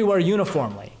not everywhere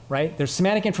uniformly, right? There's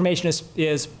semantic information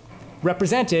is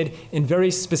represented in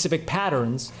very specific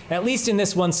patterns, at least in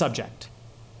this one subject.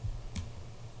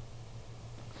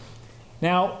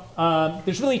 Now,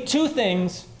 there's really two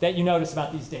things that you notice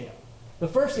about these data. The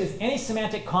first is any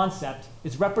semantic concept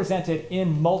is represented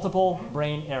in multiple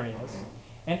brain areas.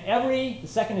 And the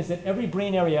second is that every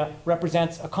brain area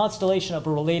represents a constellation of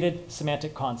related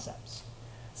semantic concepts.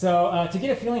 So to get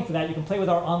a feeling for that, you can play with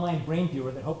our online brain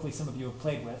viewer that hopefully some of you have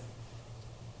played with.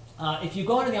 If you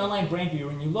go into the online brain viewer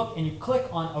and you look and you click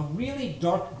on a really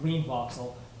dark green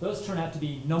voxel, those turn out to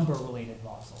be number-related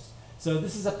voxels. So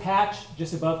this is a patch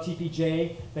just above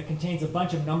TPJ that contains a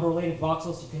bunch of number-related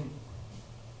voxels. You can,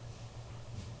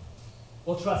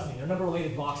 well, trust me, they're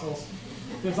number-related voxels.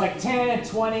 There's like 10 and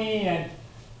 20 and,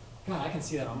 God, I can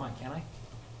see that on mine, can't I?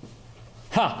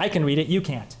 Ha, I can read it, you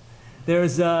can't.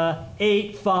 There's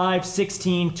 8, 5,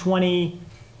 16, 20,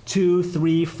 2,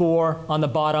 3, 4 on the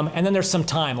bottom, and then there's some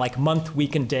time, like month,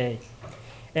 week, and day.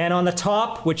 And on the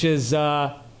top, which is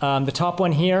the top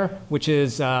one here, which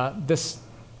is this,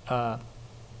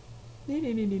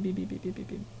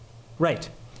 right,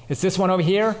 it's this one over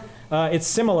here. It's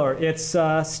similar. It's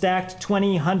stacked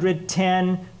 20, 100,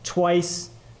 10, twice,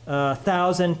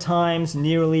 1,000 times,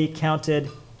 nearly counted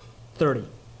 30.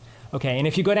 Okay, and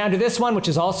if you go down to this one, which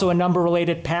is also a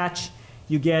number-related patch,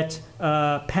 you get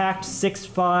packed 6,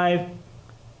 5,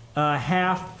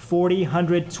 half, 40,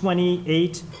 100,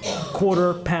 28,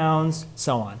 quarter, pounds,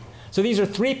 so on. So these are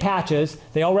 3 patches.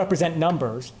 They all represent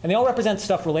numbers, and they all represent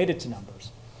stuff related to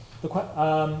numbers.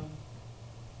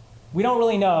 We don't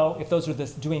really know if those are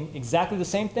doing exactly the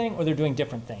same thing or they're doing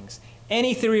different things.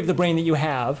 Any theory of the brain that you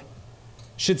have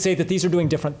should say that these are doing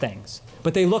different things.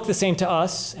 But they look the same to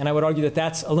us, and I would argue that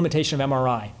that's a limitation of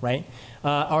MRI, right?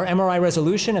 Our MRI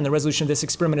resolution and the resolution of this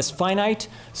experiment is finite,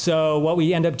 so what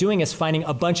we end up doing is finding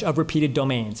a bunch of repeated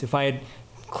domains. If I had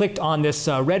clicked on this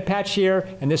red patch here,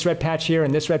 and this red patch here,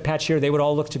 and this red patch here, they would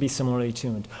all look to be similarly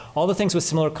tuned. All the things with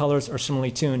similar colors are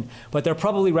similarly tuned, but they're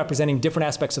probably representing different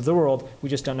aspects of the world. We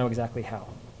just don't know exactly how.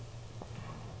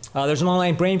 There's an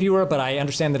online brain viewer, but I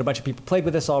understand that a bunch of people played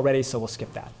with this already, so we'll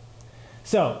skip that.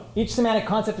 So each semantic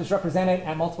concept is represented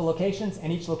at multiple locations,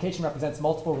 and each location represents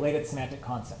multiple related semantic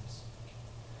concepts.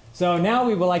 So now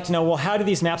we would like to know, well, how do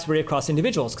these maps vary across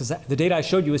individuals? Because the data I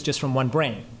showed you is just from one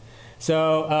brain.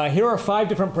 So here are 5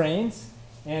 different brains,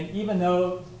 and even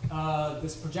though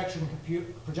this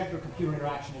projector-computer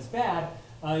interaction is bad,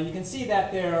 you can see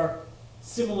that they're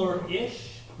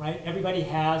similar-ish, right? Everybody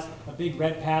has a big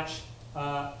red patch.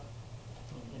 You're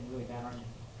getting really bad, aren't you?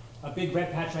 A big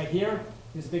red patch right here.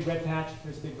 Here's a big red patch.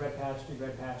 Here's a big red patch, big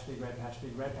red patch, big red patch,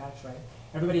 big red patch, right?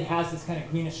 Everybody has this kind of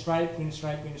greenish stripe, greenish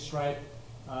stripe, greenish stripe,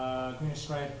 greenish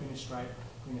stripe, greenish stripe,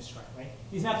 greenish stripe, right?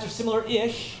 These maps are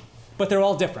similar-ish, but they're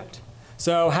all different.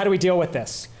 So how do we deal with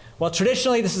this? Well,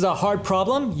 traditionally, this is a hard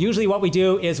problem. Usually what we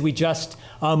do is we just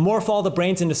morph all the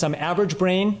brains into some average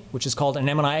brain, which is called an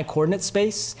MNI coordinate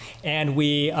space, and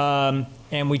we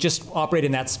just operate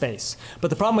in that space.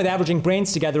 But the problem with averaging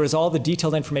brains together is all the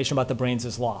detailed information about the brains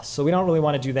is lost. So we don't really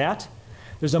want to do that.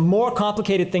 There's a more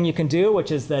complicated thing you can do, which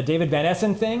is the David Van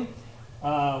Essen thing,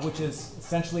 which is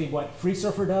essentially what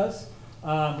FreeSurfer does.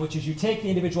 Which is you take the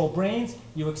individual brains,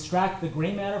 you extract the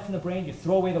gray matter from the brain, you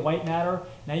throw away the white matter.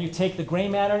 Now you take the gray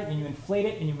matter and you inflate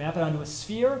it and you map it onto a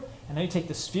sphere. And then you take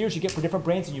the spheres you get for different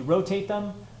brains and you rotate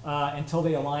them until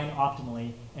they align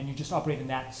optimally. And you just operate in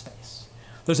that space.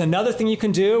 There's another thing you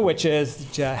can do, which is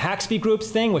Haxby Group's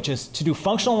thing, which is to do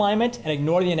functional alignment and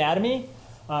ignore the anatomy,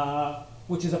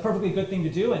 which is a perfectly good thing to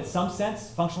do. In some sense,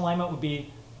 functional alignment would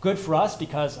be good for us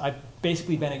because I've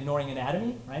basically been ignoring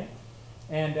anatomy, right?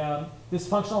 And this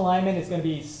functional alignment is going to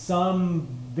be some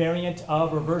variant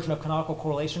of or version of canonical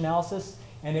correlation analysis.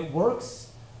 And it works,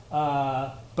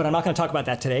 but I'm not going to talk about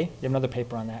that today. You have another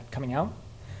paper on that coming out.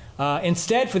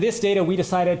 Instead, for this data, we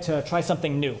decided to try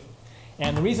something new.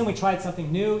 And the reason we tried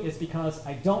something new is because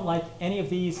I don't like any of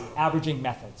these averaging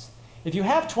methods. If you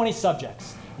have 20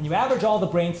 subjects, and you average all the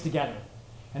brains together,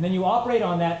 and then you operate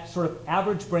on that sort of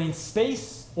average brain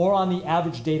space or on the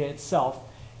average data itself,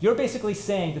 you're basically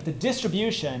saying that the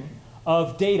distribution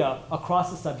of data across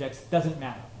the subjects doesn't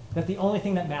matter, that the only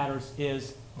thing that matters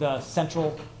is the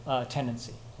central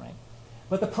tendency, right?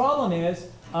 But the problem is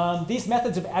these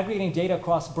methods of aggregating data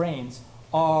across brains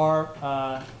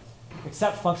are,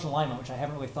 except functional alignment, which I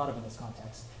haven't really thought of in this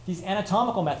context, these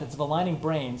anatomical methods of aligning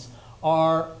brains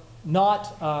are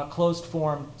not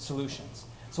closed-form solutions.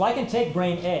 So I can take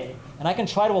brain A, and I can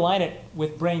try to align it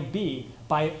with brain B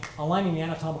by aligning the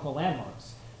anatomical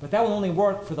landmarks. But that will only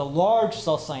work for the large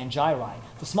cell sign gyri.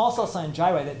 The small cell sign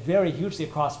gyri that vary hugely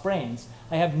across brains,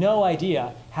 I have no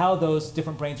idea how those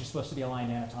different brains are supposed to be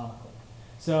aligned anatomically.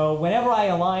 So whenever I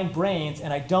align brains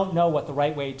and I don't know what the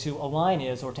right way to align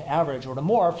is or to average or to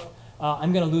morph,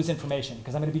 I'm going to lose information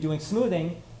because I'm going to be doing smoothing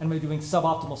and I'm going to be doing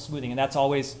suboptimal smoothing, and that's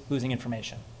always losing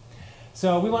information.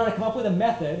 So we wanted to come up with a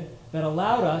method that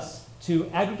allowed us to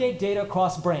aggregate data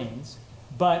across brains,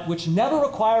 but which never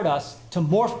required us to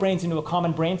morph brains into a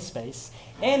common brain space,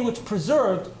 and which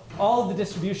preserved all of the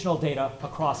distributional data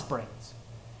across brains.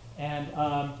 And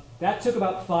that took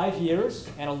about 5 years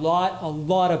and a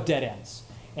lot of dead ends.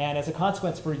 And as a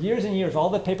consequence, for years and years, all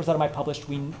the papers out of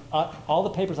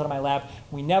my lab,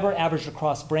 we never averaged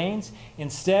across brains.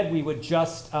 Instead, we would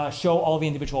just show all the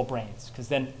individual brains, because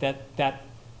then that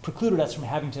precluded us from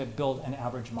having to build an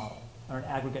average model or an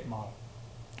aggregate model.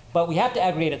 But we have to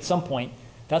aggregate at some point.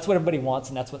 That's what everybody wants,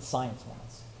 and that's what science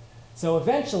wants. So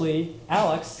eventually,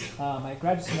 Alex, my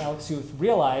graduate student Alex Huth,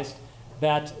 realized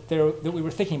that we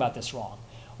were thinking about this wrong.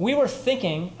 We were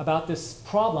thinking about this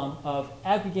problem of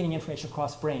aggregating information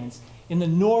across brains in the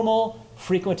normal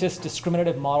frequentist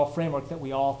discriminative model framework that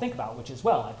we all think about, which is,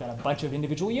 well, I've got a bunch of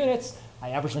individual units, I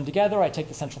average them together, I take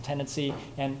the central tendency,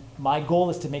 and my goal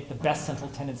is to make the best central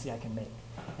tendency I can make.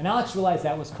 And Alex realized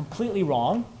that was completely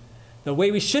wrong. The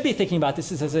way we should be thinking about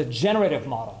this is as a generative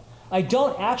model. I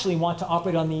don't actually want to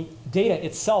operate on the data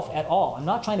itself at all. I'm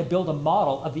not trying to build a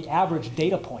model of the average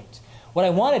data point. What I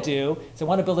want to do is I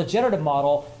want to build a generative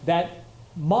model that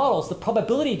models the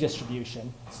probability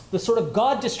distribution, the sort of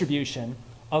God distribution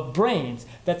of brains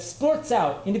that splits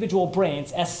out individual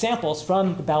brains as samples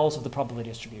from the bowels of the probability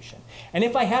distribution. And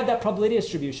if I have that probability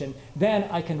distribution, then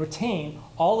I can retain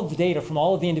all of the data from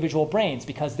all of the individual brains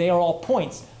because they are all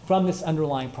points from this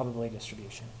underlying probability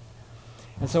distribution.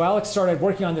 And so Alex started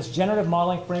working on this generative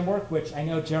modeling framework, which I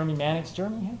know Jeremy Manning's,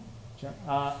 Jeremy here?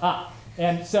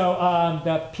 And so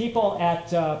the people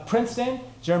at Princeton,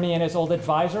 Jeremy and his old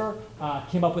advisor,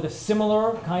 came up with a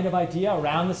similar kind of idea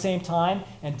around the same time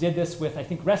and did this with, I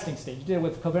think, resting state. You did it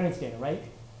with covariance data, right?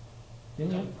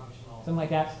 Didn't you? Something like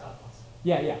that?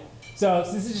 Yeah. So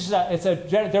this is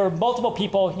just there are multiple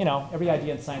people, you know, every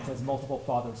idea in science has multiple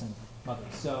fathers and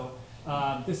mothers. So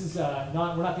this is we're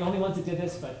not the only ones that did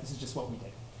this, but this is just what we did.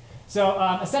 So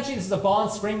essentially, this is a ball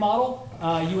and spring model.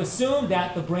 You assume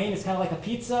that the brain is kind of like a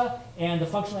pizza, and the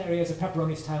functional areas are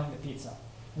pepperonis tiling the pizza.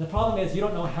 And the problem is you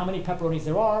don't know how many pepperonis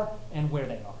there are and where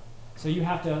they are. So you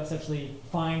have to essentially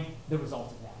find the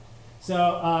result of that.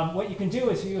 So what you can do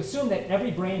is you assume that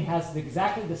every brain has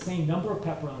exactly the same number of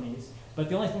pepperonis, but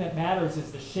the only thing that matters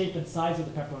is the shape and size of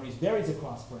the pepperonis varies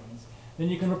across brains. Then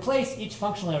you can replace each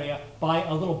functional area by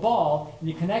a little ball, and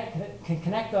you can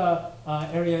connect the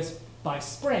areas by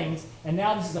springs, and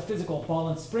now this is a physical ball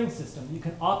and spring system you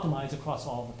can optimize across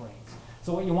all of the brains.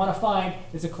 So what you want to find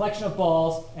is a collection of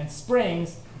balls and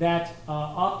springs that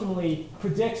optimally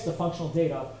predicts the functional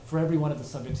data for every one of the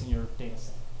subjects in your data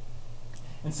set.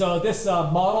 And so this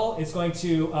model is going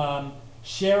to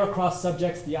share across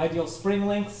subjects the ideal spring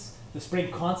lengths, the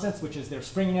spring constants, which is their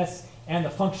springiness, and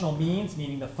the functional means,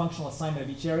 meaning the functional assignment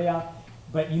of each area.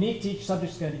 But unique to each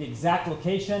subject is going to be the exact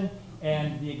location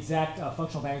and the exact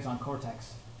functional values on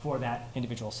cortex for that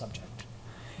individual subject.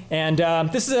 And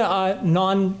this is a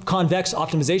non-convex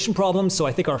optimization problem, so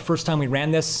I think our first time we ran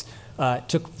this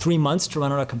took 3 months to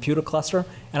run on a computer cluster,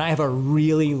 and I have a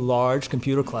really large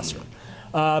computer cluster.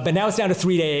 But now it's down to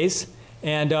 3 days,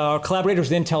 and our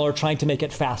collaborators at Intel are trying to make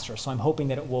it faster, so I'm hoping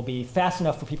that it will be fast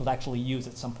enough for people to actually use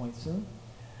at some point soon.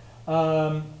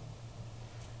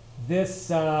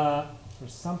 There's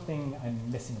something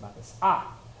I'm missing about this.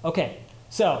 Okay,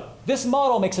 so this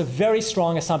model makes a very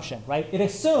strong assumption, right? It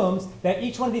assumes that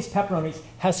each one of these pepperonis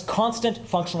has constant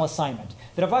functional assignment.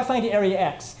 That if I find area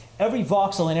X, every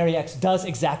voxel in area X does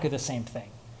exactly the same thing.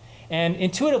 And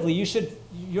intuitively,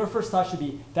 your first thought should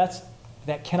be,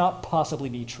 that cannot possibly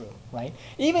be true, right?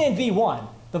 Even in V1,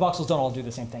 the voxels don't all do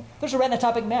the same thing. There's a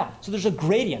retinotopic map, so there's a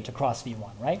gradient across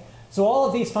V1, right? So all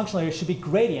of these functional areas should be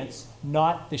gradients,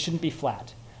 they shouldn't be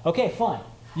flat. Okay, fine.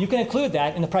 You can include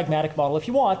that in the pragmatic model if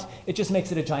you want. It just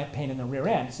makes it a giant pain in the rear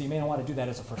end, so you may not want to do that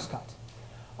as a first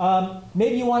cut.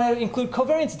 Maybe you want to include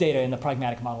covariance data in the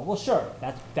pragmatic model. Well, sure,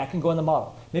 that can go in the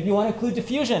model. Maybe you want to include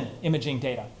diffusion imaging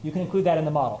data. You can include that in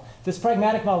the model. This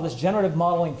pragmatic model, this generative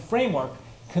modeling framework,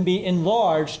 can be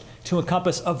enlarged to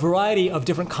encompass a variety of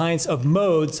different kinds of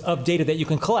modes of data that you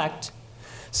can collect.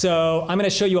 So I'm going to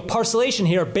show you a parcellation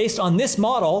here based on this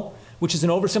model, which is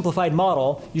an oversimplified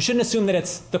model. You shouldn't assume that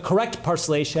it's the correct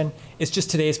parcellation. It's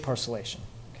just today's parcellation.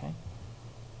 Okay?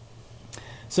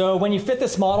 So when you fit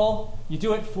this model, you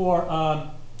do it for,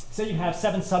 say you have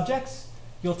 7 subjects.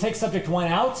 You'll take subject 1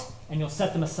 out, and you'll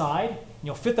set them aside. And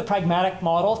you'll fit the pragmatic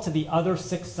model to the other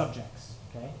 6 subjects.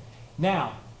 Okay?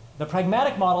 Now, the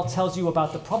pragmatic model tells you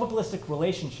about the probabilistic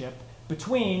relationship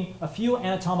between a few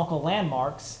anatomical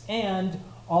landmarks and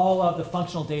all of the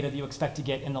functional data that you expect to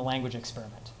get in the language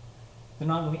experiment. They're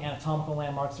not really anatomical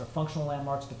landmarks, they're functional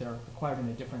landmarks, but they're acquired in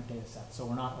a different data set, so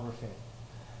we're not overfitting.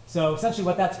 So essentially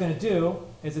what that's going to do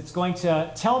is it's going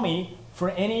to tell me for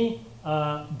any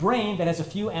brain that has a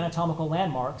few anatomical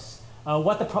landmarks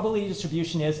what the probability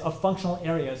distribution is of functional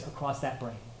areas across that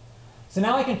brain. So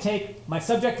now I can take my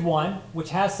subject 1, which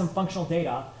has some functional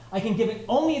data, I can give it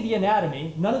only the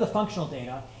anatomy, none of the functional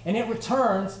data, and it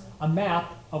returns a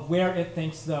map of where it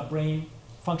thinks the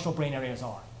functional brain areas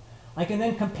are. I can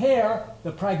then compare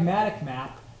the pragmatic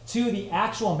map to the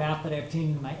actual map that I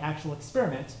obtained in my actual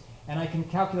experiment, and I can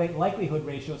calculate likelihood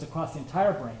ratios across the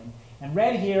entire brain. And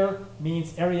red here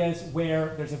means areas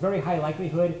where there's a very high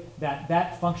likelihood that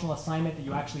that functional assignment that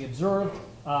you actually observed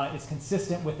is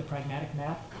consistent with the pragmatic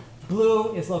map.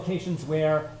 Blue is locations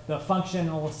where the function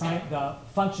of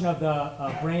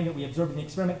the brain that we observed in the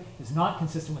experiment is not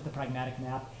consistent with the pragmatic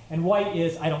map. And white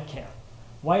is I don't care.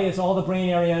 White is all the brain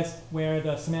areas where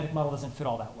the semantic model doesn't fit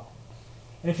all that well.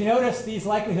 And if you notice, these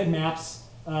likelihood maps,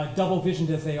 double visioned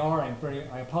as they are,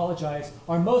 I apologize,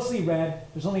 are mostly red.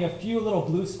 There's only a few little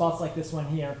blue spots like this one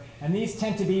here. And these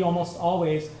tend to be almost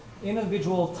always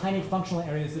individual tiny functional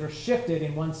areas that are shifted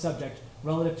in one subject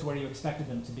relative to where you expected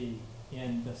them to be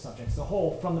in the subject as a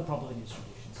whole from the probability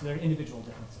distribution. So there are individual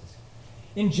differences.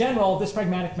 In general, this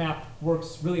pragmatic map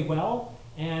works really well.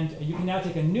 And you can now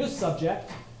take a new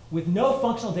subject with no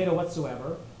functional data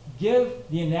whatsoever, give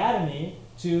the anatomy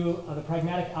to the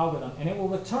pragmatic algorithm, and it will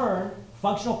return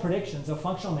functional predictions of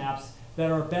functional maps that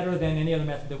are better than any other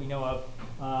method that we know of,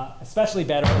 especially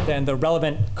better than the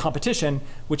relevant competition,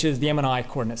 which is the M&I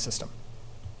coordinate system.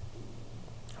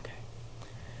 Okay.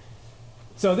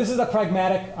 So this is a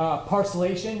pragmatic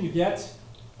parcellation you get.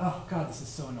 Oh, God, this is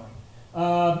so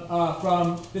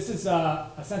annoying. This is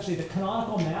essentially the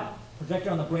canonical map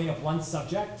projected on the brain of one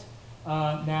subject.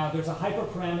 Now, there's a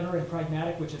hyperparameter in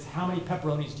pragmatic, which is how many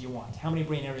pepperonis do you want? How many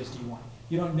brain areas do you want?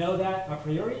 You don't know that a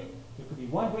priori. There could be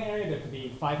one brain area. There could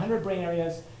be 500 brain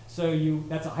areas. So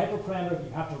that's a hyperparameter.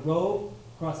 You have to rove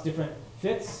across different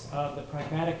fits of the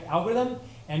pragmatic algorithm.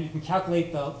 And you can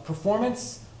calculate the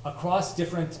performance across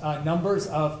different numbers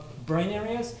of brain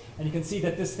areas. And you can see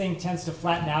that this thing tends to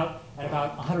flatten out at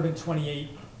about 128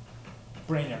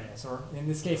 brain areas. Or in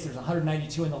this case, there's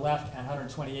 192 in the left and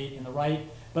 128 in the right.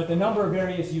 But the number of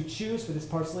areas you choose for this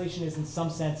parcellation is in some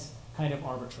sense kind of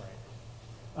arbitrary.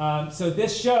 So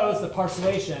this shows the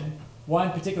parcellation,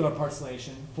 one particular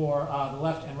parcellation for the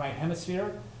left and right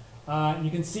hemisphere. You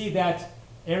can see that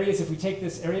areas, if we take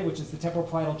this area, which is the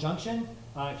temporal-parietal junction,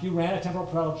 if you ran a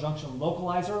temporal-parietal junction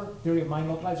localizer, theory of mind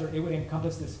localizer, it would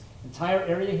encompass this entire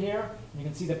area here. And you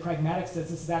can see that pragmatic says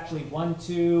this is actually 1,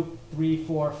 2, 3,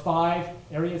 4, 5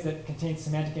 areas that contain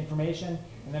semantic information,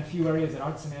 and then a few areas that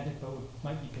aren't semantic but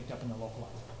might be picked up in the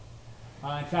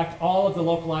localizer. In fact, all of the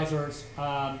localizers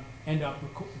end up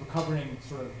recovering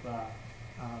sort of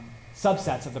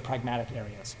subsets of the pragmatic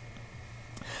areas.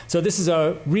 So this is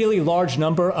a really large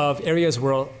number of areas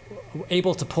we're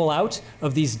able to pull out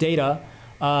of these data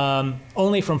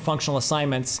only from functional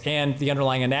assignments and the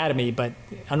underlying anatomy, but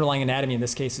underlying anatomy in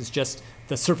this case is just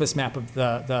the surface map of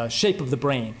the shape of the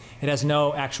brain. It has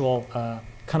no actual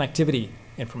connectivity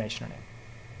information in it.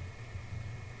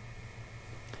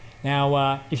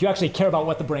 Now, if you actually care about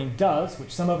what the brain does, which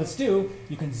some of us do,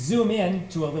 you can zoom in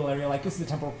to a little area like this is the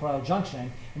temporal parietal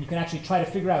junction, and you can actually try to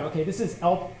figure out, okay, this is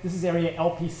area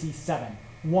LPC7,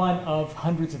 one of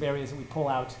hundreds of areas that we pull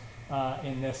out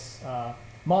in this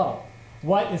model.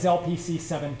 What is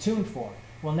LPC7 tuned for?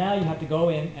 Well, now you have to go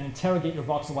in and interrogate your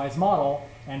voxel-wise model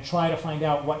and try to find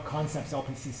out what concepts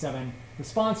LPC7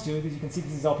 responds to, because you can see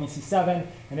this is LPC7,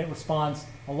 and it responds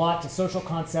a lot to social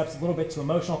concepts, a little bit to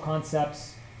emotional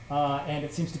concepts, and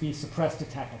it seems to be suppressed to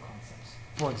tactile concepts,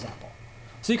 for example.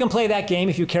 So you can play that game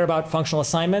if you care about functional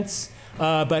assignments,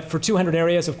 but for 200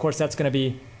 areas, of course, that's going to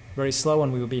be very slow,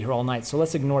 and we will be here all night. So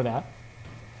let's ignore that.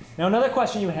 Now, another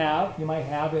question you might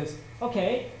have is,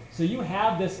 okay, so you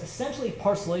have this essentially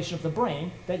parcellation of the brain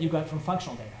that you got from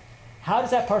functional data. How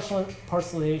does that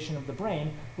parcellation of the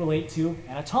brain relate to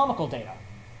anatomical data?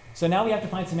 So now we have to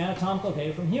find some anatomical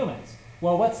data from humans.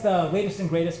 Well, what's the latest and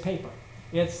greatest paper?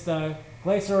 It's the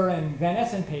Glaser and Van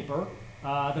Essen paper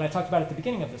that I talked about at the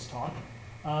beginning of this talk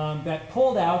that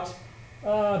pulled out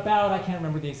about, I can't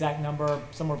remember the exact number,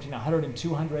 somewhere between 100 and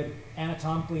 200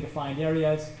 anatomically defined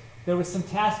areas. There was some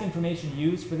task information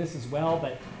used for this as well,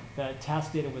 but the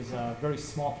task data was a very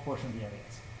small proportion of the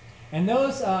areas. And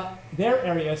those, their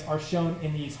areas are shown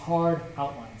in these hard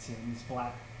outlines here, in these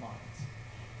black lines.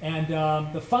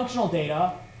 And the functional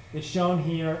data is shown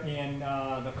here in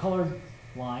the colored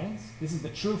lines. This is the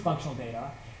true functional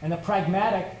data. And the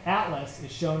pragmatic atlas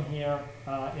is shown here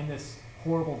in this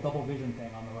horrible double vision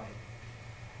thing on the right.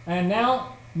 And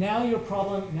now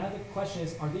the question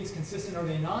is, are these consistent or are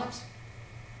they not?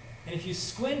 And if you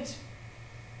squint,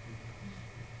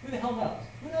 who the hell knows?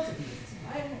 Who knows if these are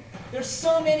consistent? There's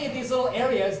so many of these little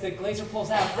areas that Glaser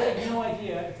pulls out. I have no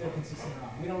idea if they're consistent or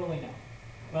not. We don't really know.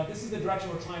 But this is the direction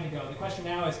we're trying to go. The question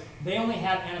now is, they only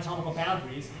have anatomical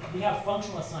boundaries. We have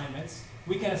functional assignments.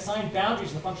 We can assign boundaries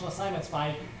to the functional assignments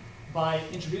by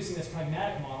introducing this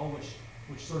pragmatic model,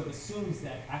 which sort of assumes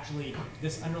that actually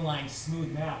this underlying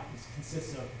smooth map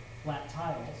consists of flat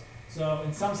tiles. So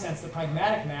in some sense, the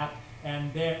pragmatic map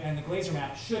and the Glaser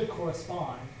map should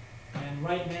correspond. And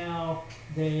right now,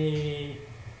 they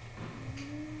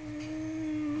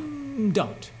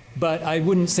don't. But I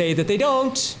wouldn't say that they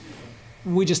don't.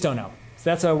 We just don't know.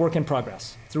 So that's a work in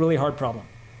progress. It's a really hard problem.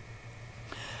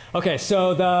 Okay,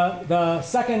 so the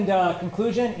second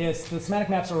conclusion is the semantic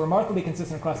maps are remarkably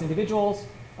consistent across individuals,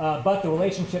 but the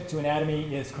relationship to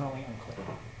anatomy is currently unclear.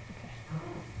 Okay.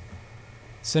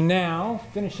 So now,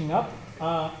 finishing up,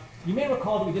 you may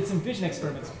recall that we did some vision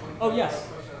experiments. Oh, yes?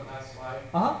 Question on the last slide.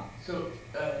 Uh-huh. So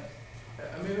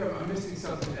maybe I'm missing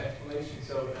something in the explanation.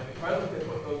 So if I look at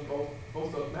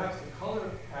both those maps, the color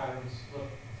patterns look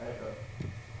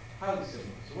highly similar.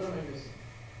 So what am I missing?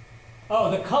 Oh,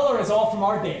 the color is all from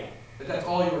our data. But that's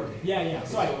all your data? Yeah.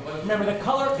 So remember, the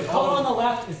color on the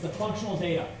left is the functional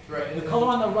data. Right. The color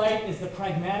on the right is the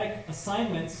pragmatic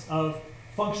assignments of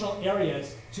functional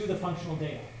areas to the functional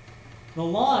data. The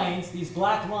lines, these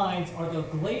black lines, are the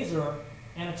Glaser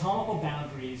anatomical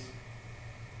boundaries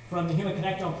from the Human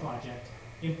Connectome project,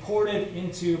 imported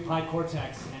into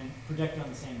PyCortex and projected on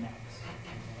the same maps.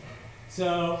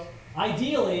 So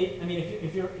ideally, I mean,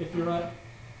 if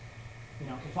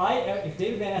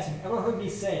David Van Essen ever heard me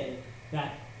say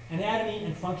that anatomy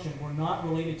and function were not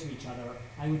related to each other,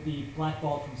 I would be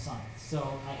blackballed from science.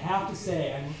 So I have to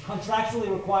say, I'm contractually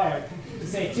required to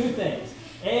say two things.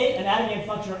 A, anatomy and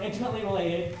function are intimately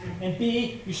related, and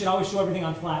B, you should always show everything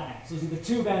on flat maps. Those are the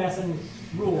two Van Essen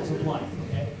rules of life,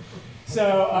 okay?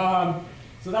 So,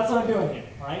 so that's what I'm doing here,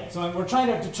 all right? So we're trying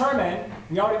to determine,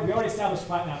 we already established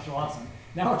flat maps are awesome.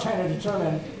 Now we're trying to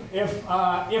determine if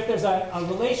there's a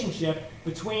relationship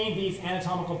between these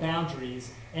anatomical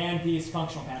boundaries and these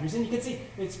functional boundaries. And you can see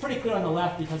it's pretty clear on the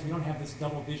left because we don't have this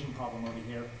double vision problem over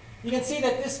here. You can see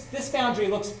that this boundary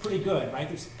looks pretty good, right?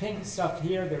 There's pink stuff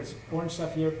here, there's orange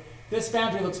stuff here. This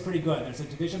boundary looks pretty good. There's a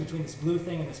division between this blue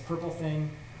thing and this purple thing,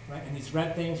 right? And these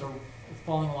red things are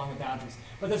falling along the boundaries.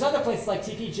 But there's other places like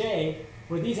TPJ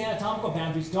where these anatomical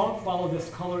boundaries don't follow these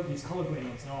color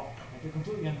gradients at all. Right? They're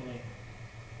completely unrelated.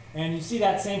 And you see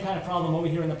that same kind of problem over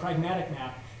here in the pragmatic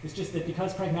map. It's just that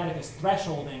because pragmatic is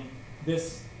thresholding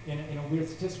this in a weird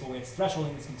statistical way, it's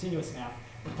thresholding this continuous map,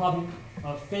 the problem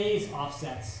of phase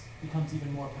offsets becomes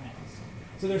even more pronounced.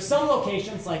 So there's some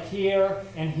locations like here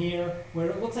and here where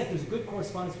it looks like there's a good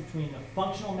correspondence between the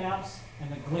functional maps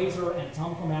and the Glaser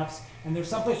anatomical maps. And there's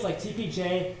some place like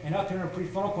TPJ and up here in the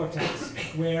prefrontal cortex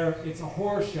where it's a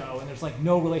horror show and there's like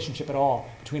no relationship at all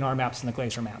between our maps and the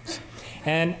Glaser maps.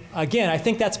 And again, I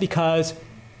think that's because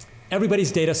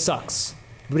everybody's data sucks.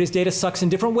 Everybody's data sucks in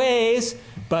different ways,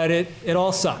 but it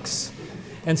all sucks.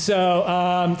 And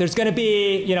so there's going to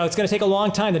be, it's going to take a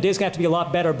long time. The data's going to have to be a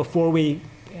lot better before we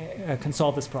can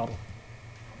solve this problem.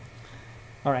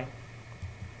 All right.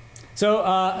 So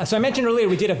I mentioned earlier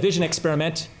we did a vision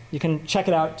experiment. You can check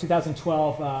it out,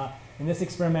 2012. In this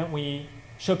experiment, we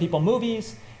showed people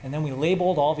movies, and then we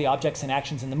labeled all the objects and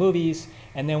actions in the movies,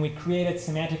 and then we created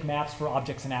semantic maps for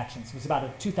objects and actions. It was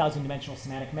about 2,000 dimensional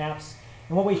semantic maps.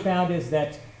 And what we found is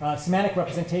that semantic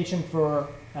representation for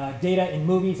data in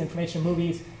movies, information in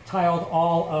movies, tiled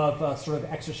all of sort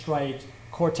of extrastriate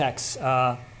cortex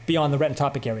beyond the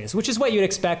retinotopic areas, which is what you'd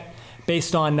expect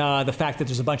based on the fact that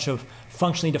there's a bunch of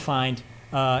functionally defined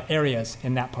areas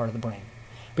in that part of the brain.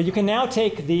 But you can now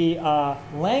take the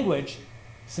language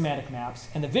semantic maps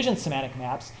and the vision semantic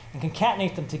maps and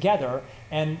concatenate them together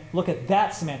and look at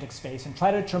that semantic space and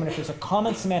try to determine if there's a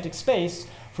common semantic space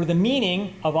for the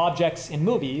meaning of objects in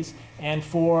movies and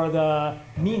for the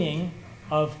meaning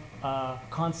of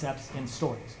concepts in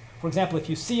stories. For example, if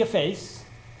you see a face,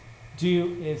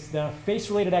 is the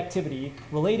face-related activity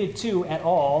related to at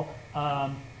all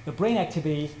the brain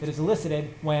activity that is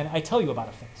elicited when I tell you about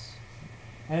a face?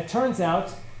 And it turns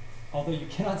out, although you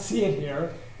cannot see it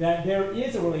here, that there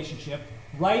is a relationship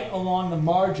right along the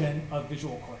margin of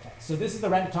visual cortex. So this is the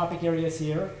retinotopic areas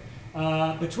here.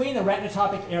 Between the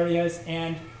retinotopic areas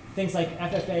and things like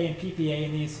FFA and PPA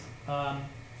in these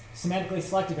semantically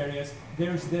selective areas,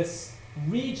 there's this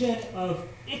region of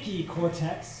icky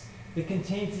cortex that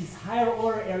contains these higher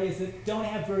order areas that don't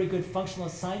have very good functional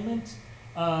assignment,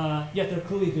 yet they're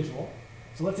clearly visual.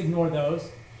 So let's ignore those.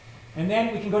 And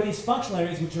then we can go to these functional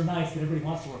areas, which are nice, that everybody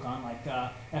wants to work on, like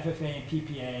FFA and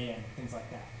PPA and things like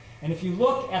that. And if you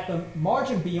look at the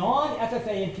margin beyond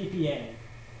FFA and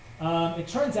PPA, it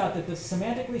turns out that the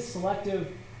semantically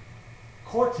selective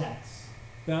cortex,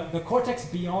 the cortex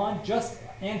beyond, just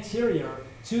anterior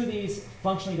to these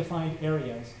functionally defined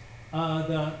areas,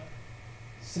 the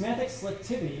semantic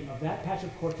selectivity of that patch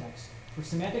of cortex for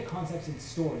semantic concepts in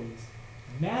stories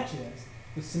matches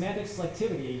the semantic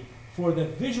selectivity for the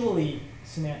visually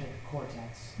semantic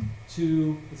cortex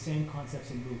to the same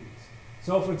concepts in movies.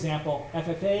 So for example,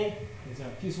 FFA is a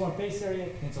fusiform face area,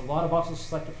 it contains a lot of voxels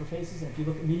selected for faces, and if you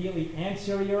look immediately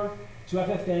anterior to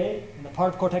FFA and the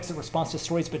part of cortex that responds to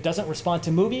stories but doesn't respond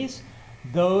to movies,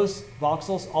 those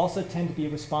voxels also tend to be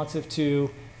responsive to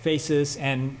faces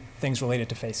and things related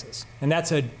to faces. And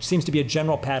that seems to be a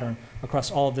general pattern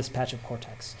across all of this patch of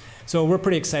cortex. So we're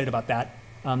pretty excited about that.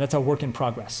 That's our work in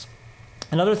progress.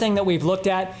 Another thing that we've looked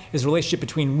at is the relationship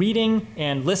between reading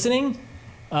and listening.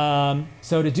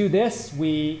 So to do this,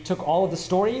 we took all of the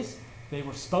stories. They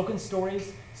were spoken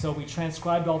stories. So we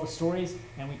transcribed all the stories,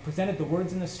 and we presented the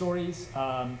words in the stories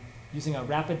using a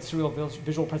rapid serial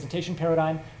visual presentation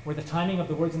paradigm, where the timing of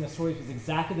the words in the stories was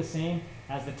exactly the same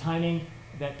as the timing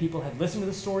that people had listened to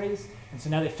the stories. And so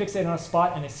now they fixate on a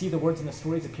spot, and they see the words in the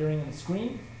stories appearing on the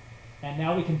screen. And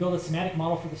now we can build a semantic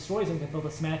model for the stories, and we can build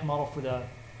a semantic model for the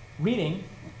reading.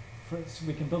 So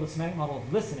we can build a semantic model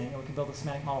of listening, and we can build a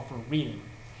semantic model for reading.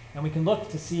 And we can look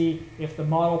to see if the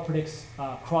model predicts,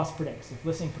 cross-predicts, if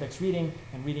listening predicts reading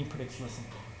and reading predicts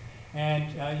listening.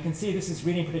 And you can see this is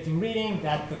reading predicting reading,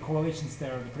 that the correlations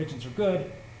there, the predictions are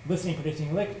good. Listening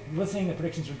predicting listening, the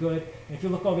predictions are good. And if you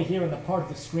look over here in the part of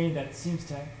the screen that seems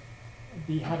to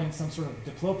be having some sort of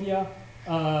diplopia,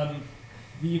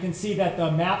 you can see that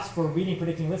the maps for reading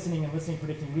predicting listening and listening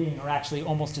predicting reading are actually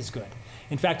almost as good.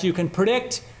 In fact, you can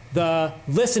predict the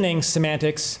listening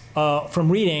semantics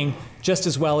from reading just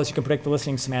as well as you can predict the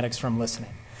listening semantics from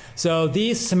listening. So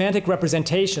these semantic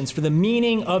representations for the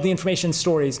meaning of the information in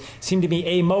stories seem to be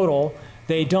amodal.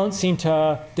 They don't seem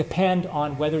to depend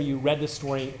on whether you read the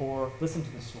story or listened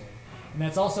to the story. And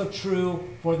that's also true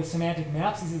for the semantic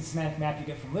maps. This is the semantic map you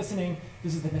get from listening.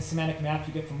 This is the semantic map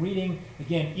you get from reading.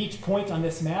 Again, each point on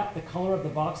this map, the color of the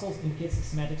voxels indicates the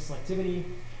semantic selectivity.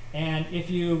 And if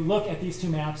you look at these two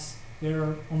maps,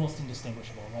 they're almost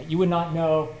indistinguishable, right? You would not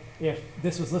know if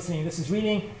this was listening and this is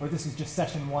reading, or this was just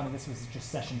session 1 and this was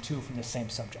just session 2 from the same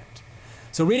subject.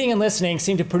 So reading and listening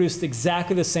seem to produce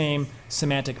exactly the same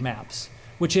semantic maps,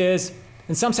 which is,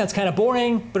 in some sense, kind of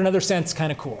boring, but in another sense,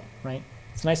 kind of cool, right?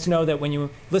 It's nice to know that when you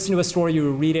listen to a story,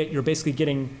 you read it, you're basically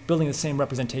building the same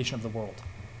representation of the world.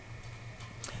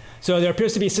 So there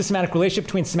appears to be a systematic relationship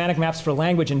between semantic maps for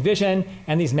language and vision,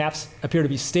 and these maps appear to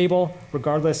be stable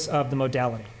regardless of the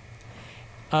modality.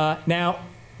 Now,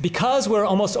 because we're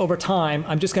almost over time,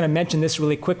 I'm just going to mention this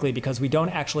really quickly because we don't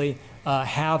actually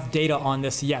have data on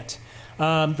this yet.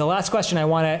 The last question I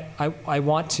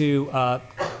want to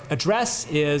address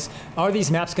is, are these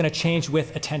maps going to change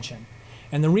with attention?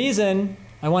 And the reason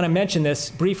I want to mention this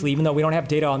briefly, even though we don't have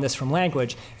data on this from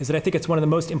language, is that I think it's one of the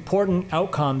most important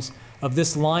outcomes of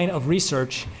this line of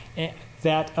research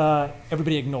that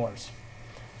everybody ignores.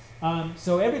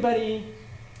 So everybody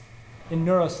in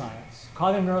neuroscience,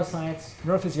 cognitive neuroscience,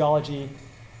 neurophysiology,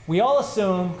 we all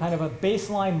assume kind of a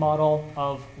baseline model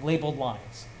of labeled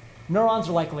lines. Neurons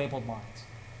are like labeled lines.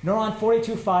 Neuron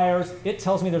 42 fires, it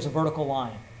tells me there's a vertical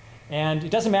line. And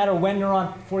it doesn't matter when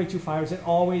neuron 42 fires, it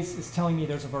always is telling me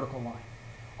there's a vertical line.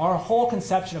 Our whole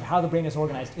conception of how the brain is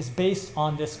organized is based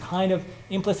on this kind of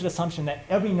implicit assumption that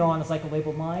every neuron is like a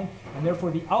labeled line, and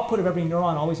therefore the output of every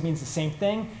neuron always means the same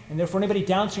thing, and therefore anybody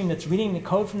downstream that's reading the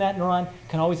code from that neuron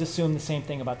can always assume the same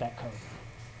thing about that code.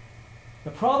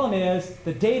 The problem is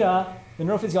the data, the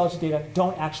neurophysiology data,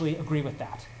 don't actually agree with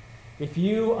that. If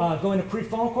you go into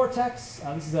prefrontal cortex,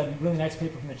 this is a really nice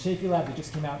paper from the Chafee lab that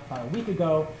just came out about a week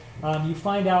ago, you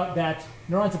find out that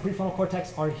neurons in prefrontal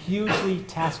cortex are hugely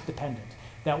task dependent.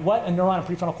 That what a neuron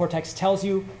in prefrontal cortex tells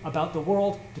you about the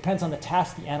world depends on the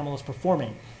task the animal is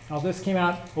performing. Now, this came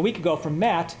out a week ago from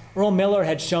Matt. Earl Miller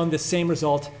had shown this same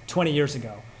result 20 years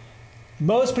ago.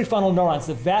 Most prefrontal neurons,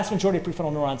 the vast majority of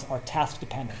prefrontal neurons, are task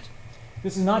dependent.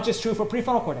 This is not just true for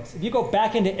prefrontal cortex. If you go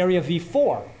back into area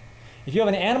V4, if you have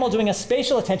an animal doing a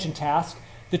spatial attention task,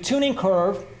 the tuning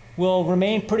curve will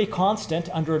remain pretty constant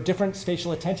under different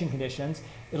spatial attention conditions.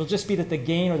 It'll just be that the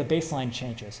gain or the baseline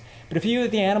changes. But if you,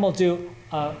 the animal, do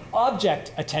an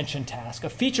object attention task, a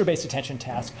feature-based attention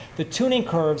task, the tuning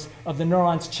curves of the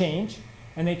neurons change,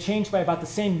 and they change by about the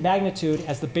same magnitude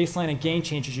as the baseline and gain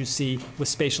changes you see with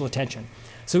spatial attention.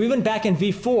 So even back in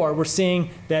V4, we're seeing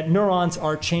that neurons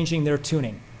are changing their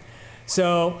tuning.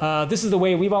 So this is the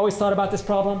way we've always thought about this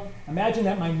problem. Imagine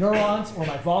that my neurons or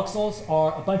my voxels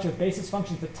are a bunch of basis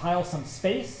functions that tile some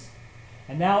space.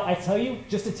 And now I tell you,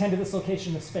 just attend to this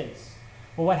location of space.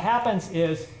 Well, what happens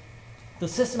is the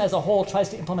system as a whole tries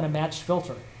to implement a matched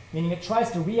filter, meaning it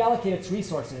tries to reallocate its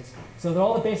resources so that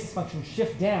all the basis functions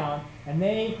shift down and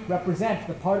they represent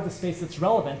the part of the space that's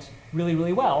relevant really,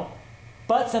 really well.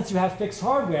 But since you have fixed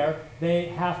hardware, they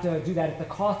have to do that at the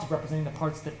cost of representing the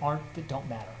parts that don't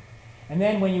matter. And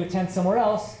then when you attend somewhere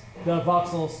else, the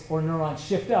voxels or neurons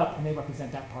shift up and they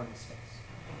represent that part of the space.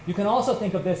 You can also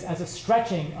think of this as a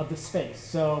stretching of the space.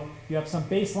 So you have some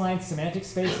baseline semantic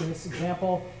space in this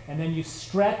example, and then you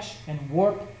stretch and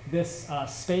warp this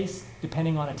space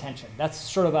depending on attention. That's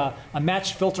sort of a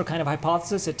matched filter kind of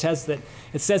hypothesis. It says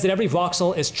that every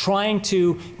voxel is trying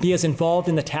to be as involved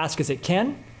in the task as it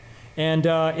can, and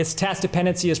its task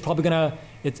dependency is probably going to,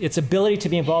 its ability to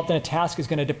be involved in a task is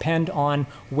going to depend on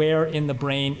where in the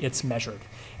brain it's measured.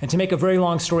 And to make a very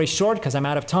long story short, because I'm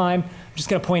out of time, I'm just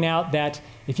going to point out that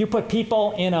if you put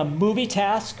people in a movie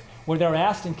task where they're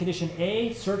asked in condition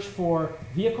A, search for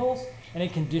vehicles, and in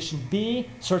condition B,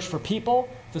 search for people,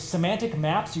 the semantic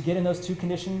maps you get in those two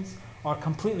conditions are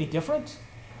completely different.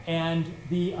 And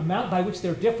the amount by which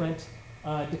they're different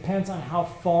depends on how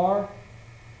far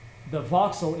the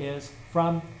voxel is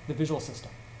from the visual system.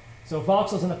 So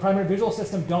voxels in the primary visual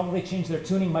system don't really change their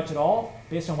tuning much at all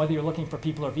based on whether you're looking for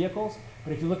people or vehicles.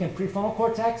 But if you look in prefrontal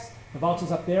cortex, the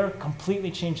voxels up there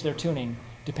completely change their tuning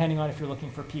depending on if you're looking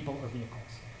for people or vehicles.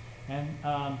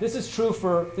 And this is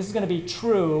going to be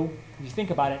true, if you think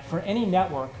about it, for any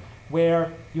network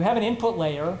where you have an input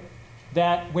layer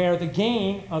where the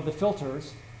gain of the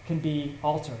filters can be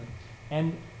altered.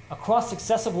 And across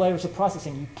successive layers of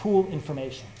processing, you pool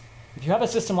information. If you have a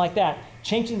system like that,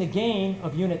 changing the gain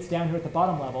of units down here at the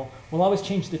bottom level will always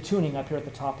change the tuning up here at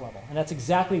the top level. And that's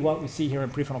exactly what we see here in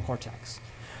prefrontal cortex.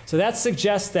 So that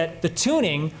suggests that the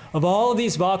tuning of all of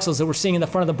these voxels that we're seeing in the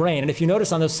front of the brain, and if you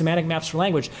notice on those semantic maps for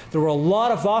language, there were a lot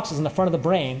of voxels in the front of the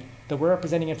brain that were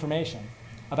representing information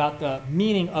about the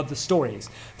meaning of the stories.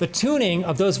 The tuning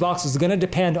of those voxels is going to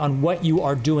depend on what you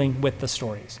are doing with the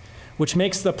stories, which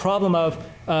makes the problem of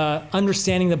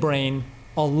understanding the brain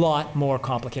a lot more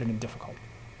complicated and difficult.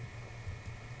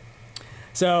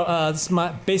 So this is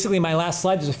basically my last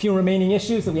slide. There's a few remaining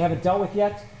issues that we haven't dealt with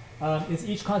yet. Is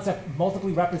each concept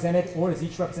multiply represented, or is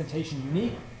each representation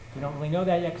unique? We don't really know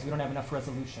that yet because we don't have enough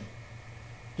resolution.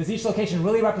 Does each location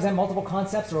really represent multiple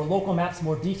concepts, or are local maps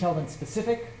more detailed and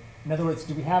specific? In other words,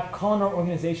 do we have columnar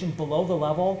organization below the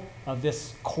level of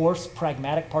this coarse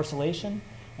pragmatic parcellation?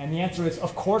 And the answer is,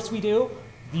 of course we do.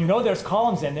 You know there's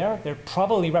columns in there. They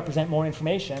probably represent more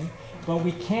information, but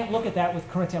we can't look at that with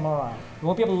current MRI. We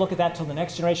won't be able to look at that until the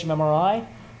next generation MRI,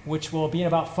 which will be in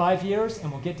about 5 years, and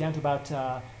we'll get down to about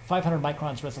 500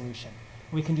 microns resolution.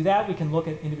 We can do that. We can look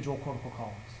at individual cortical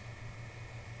columns.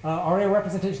 Are area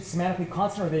representations semantically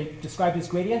constant? Are they described as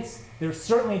gradients? They're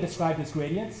certainly described as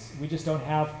gradients. We just don't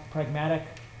have pragmatic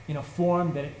in a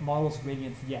form that it models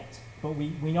gradients yet. But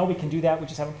we know we can do that. We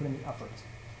just haven't put in the effort.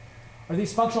 Are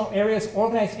these functional areas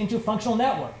organized into functional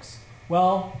networks?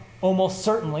 Well, almost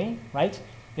certainly, right?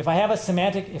 If I have a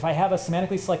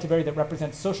semantically selective area that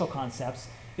represents social concepts,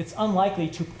 it's unlikely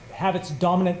to have its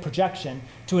dominant projection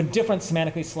to a different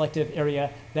semantically selective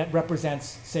area that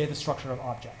represents, say, the structure of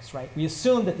objects, right? We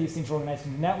assume that these things are organized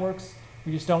into networks.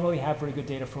 We just don't really have very good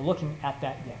data for looking at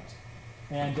that yet.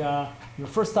 And your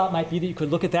first thought might be that you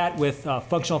could look at that with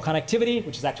functional connectivity,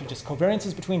 which is actually just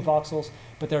covariances between voxels,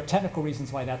 but there are technical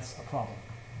reasons why that's a problem,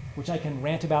 which I can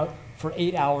rant about for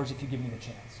 8 hours if you give me the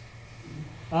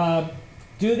chance.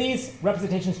 Do these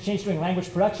representations change during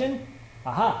language production?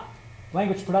 Aha,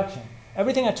 language production.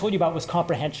 Everything I told you about was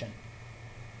comprehension.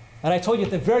 And I told you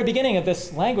at the very beginning of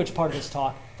this language part of this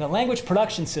talk that language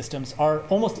production systems are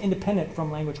almost independent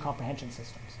from language comprehension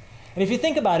systems. And if you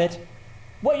think about it,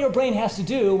 what your brain has to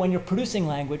do when you're producing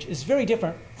language is very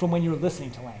different from when you're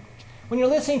listening to language. When you're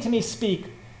listening to me speak,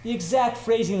 the exact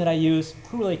phrasing that I use,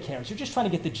 who really cares? You're just trying to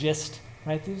get the gist,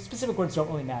 right? The specific words don't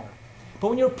really matter. But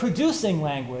when you're producing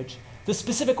language, the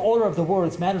specific order of the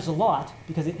words matters a lot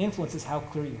because it influences how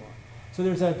clear you are. So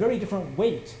there's a very different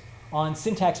weight on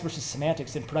syntax versus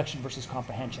semantics in production versus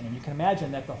comprehension. And you can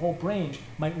imagine that the whole brain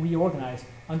might reorganize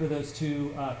under those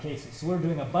two cases. So we're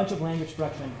doing a bunch of language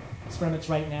production experiments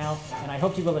right now, and I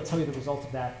hope to be able to tell you the result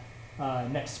of that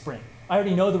next spring. I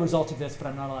already know the result of this, but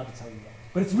I'm not allowed to tell you yet.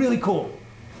 But it's really cool.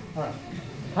 All right.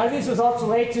 How do these results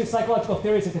relate to psychological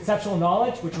theories of conceptual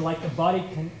knowledge, which are like embodied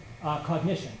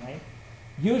cognition, right?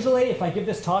 Usually, if I give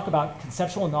this talk about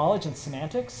conceptual knowledge and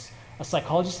semantics, a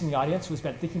psychologist in the audience who's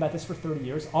been thinking about this for 30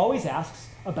 years always asks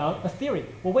about a theory.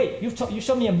 Well, wait, you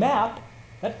showed me a map.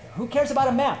 Who cares about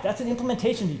a map? That's an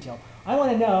implementation detail. I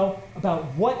want to know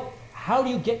about how do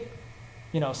you get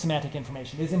semantic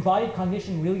information? Is embodied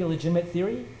cognition really a legitimate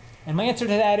theory? And my answer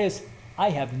to that is, I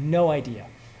have no idea.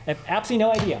 I have absolutely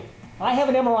no idea. I have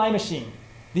an MRI machine.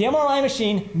 The MRI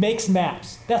machine makes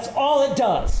maps. That's all it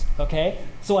does, okay?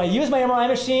 So I use my MRI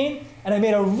machine, and I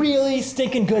made a really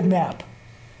stinking good map.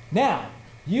 Now,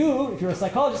 you, if you're a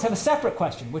psychologist, have a separate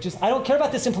question, which is, I don't care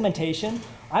about this implementation.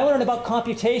 I want to learn about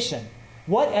computation.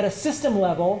 What, at a system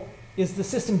level, is the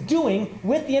system doing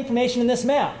with the information in this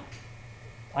map?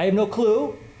 I have no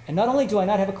clue, and not only do I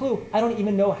not have a clue, I don't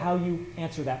even know how you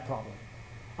answer that problem.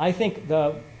 I think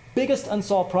the biggest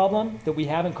unsolved problem that we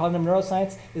have in cognitive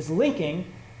neuroscience is linking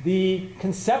the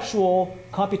conceptual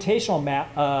computational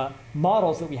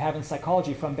models that we have in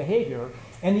psychology from behavior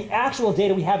and the actual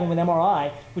data we have with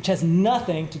MRI, which has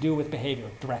nothing to do with behavior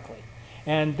directly.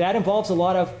 And that involves a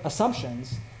lot of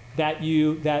assumptions that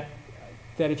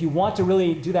if you want to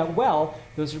really do that well,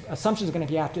 those assumptions are going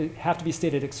to have to be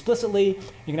stated explicitly.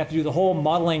 You're going to have to do the whole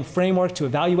modeling framework to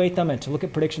evaluate them and to look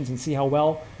at predictions and see how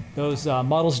well those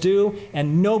models do.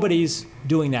 And nobody's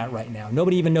doing that right now.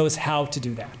 Nobody even knows how to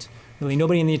do that. Really,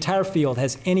 nobody in the entire field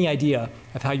has any idea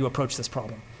of how you approach this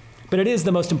problem. But it is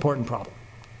the most important problem.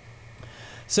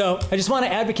 So I just want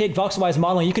to advocate voxel-wise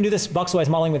modeling. You can do this voxel-wise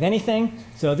modeling with anything.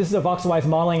 So this is a voxel-wise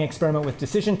modeling experiment with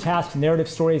decision tasks, narrative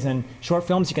stories, and short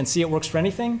films. You can see it works for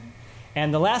anything.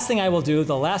 And the last thing I will do,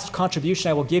 the last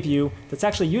contribution I will give you that's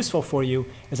actually useful for you,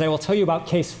 is I will tell you about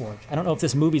CaseForge. I don't know if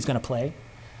this movie is going to play.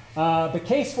 But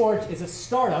CaseForge is a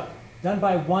startup done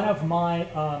by one of my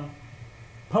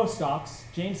postdocs,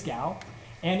 James Gow.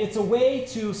 And it's a way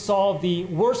to solve the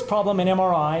worst problem in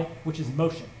MRI, which is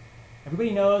motion.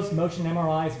 Everybody knows motion in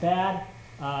MRI is bad.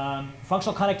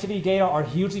 Functional connectivity data are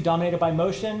hugely dominated by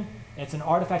motion. It's an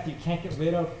artifact that you can't get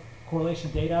rid of,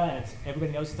 correlation data, and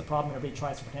everybody knows it's a problem, and everybody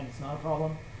tries to pretend it's not a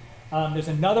problem. There's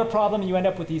another problem. You end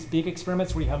up with these big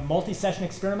experiments where you have multi-session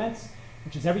experiments,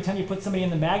 which is every time you put somebody in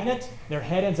the magnet, their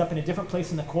head ends up in a different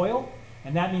place in the coil.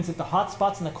 And that means that the hot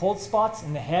spots and the cold spots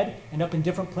in the head end up in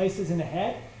different places in the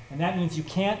head. And that means you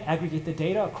can't aggregate the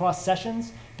data across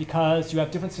sessions because you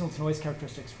have different signal-to-noise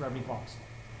characteristics for every voxel.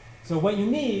 So what you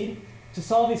need to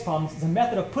solve these problems is a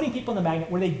method of putting people in the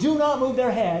magnet where they do not move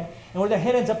their head and where their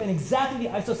head ends up in exactly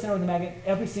the isocenter of the magnet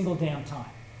every single damn time.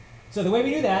 So the way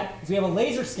we do that is we have a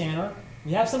laser scanner.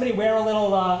 We have somebody wear a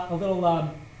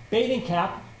little bathing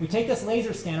cap. We take this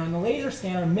laser scanner, and the laser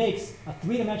scanner makes a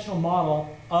three-dimensional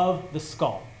model of the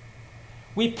skull.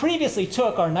 We previously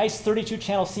took our nice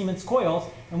 32-channel Siemens coils,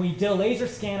 and we did a laser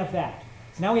scan of that.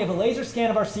 So now we have a laser scan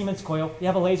of our Siemens coil. We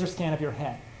have a laser scan of your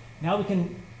head. Now we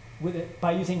can,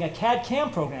 by using a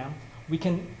CAD-CAM program, we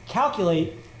can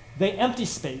calculate the empty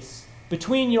space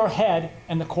between your head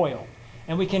and the coil.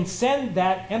 And we can send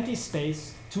that empty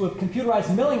space to a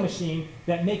computerized milling machine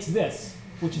that makes this,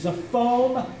 which is a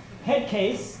foam head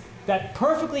case that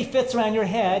perfectly fits around your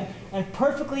head and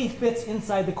perfectly fits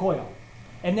inside the coil.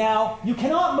 And now you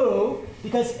cannot move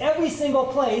because every single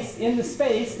place in the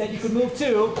space that you could move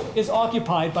to is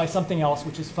occupied by something else,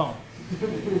 which is foam.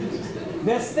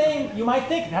 This thing, you might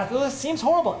think, that seems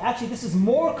horrible. Actually, this is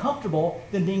more comfortable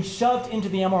than being shoved into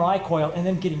the MRI coil and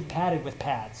then getting padded with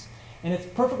pads. And it's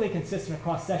perfectly consistent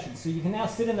across sessions. So you can now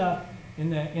sit in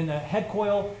the head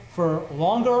coil for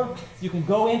longer. You can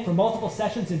go in for multiple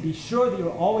sessions and be sure that you're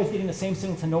always getting the same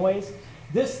signal to noise.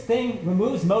 This thing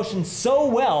removes motion so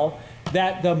well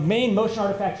that the main motion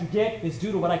artifact you get is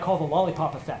due to what I call the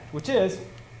lollipop effect, which is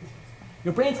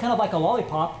your brain's kind of like a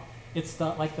lollipop. It's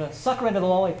like the sucker end of the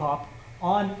lollipop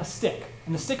on a stick,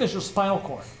 and the stick is your spinal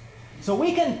cord. So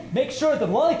we can make sure the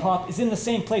lollipop is in the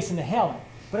same place in the helmet.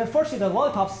 But unfortunately, the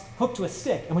lollipop's hooked to a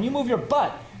stick, and when you move your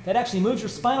butt, that actually moves your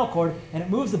spinal cord, and it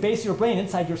moves the base of your brain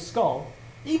inside your skull,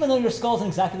 even though your skull's in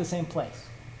exactly the same place.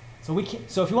 So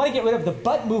if you want to get rid of the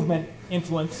butt movement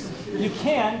influence, you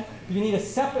can. You need a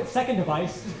separate second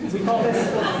device. We call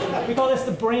this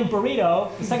the brain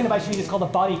burrito. The second device you need is called a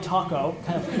body taco.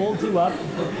 Kind of folds you up,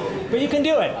 but you can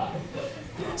do it.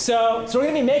 So we're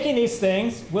going to be making these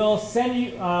things. We'll send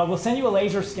you a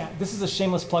laser scan. This is a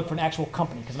shameless plug for an actual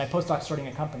company because my postdoc's starting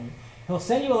a company. He'll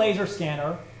send you a laser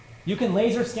scanner. You can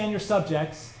laser scan your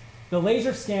subjects. The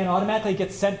laser scan automatically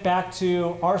gets sent back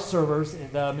to our servers.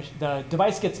 The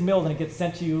device gets milled and it gets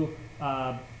sent to you,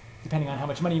 depending on how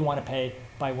much money you want to pay,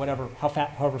 by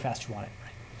however fast you want it.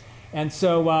 And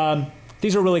so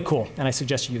these are really cool, and I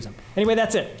suggest you use them. Anyway,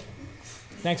 that's it.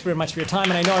 Thanks very much for your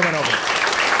time, and I know I went over.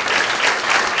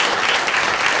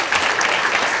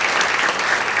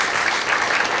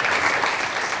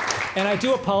 And I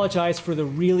do apologize for the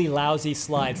really lousy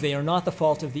slides. They are not the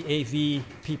fault of the AV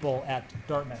people at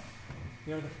Dartmouth.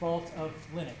 They are the fault of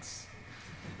Linux.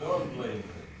 Don't blame it.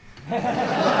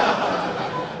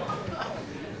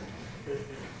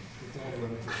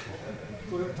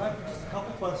 So we have time for just a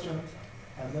couple questions,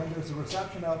 and then there's a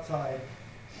reception outside.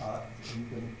 And you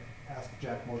can ask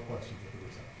Jack more questions at the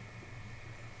reception.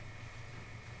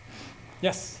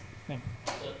 Yes.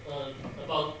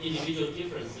 About individual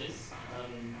differences.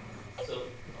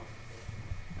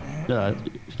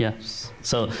 Yes.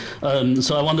 So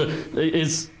I wonder,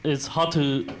 it's hard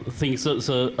to think.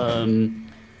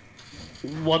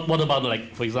 What about,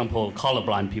 like, for example,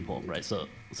 colorblind people, right? So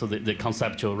the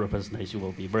conceptual representation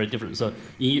will be very different. So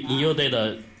in your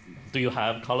data, do you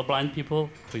have colorblind people,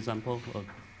 for example? Or?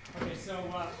 Okay,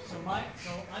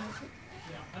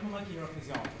 I'm a monkey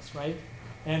neurophysiologist, right?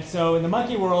 And so in the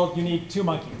monkey world, you need 2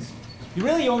 monkeys. You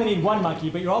really only need 1 monkey,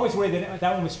 but you're always worried that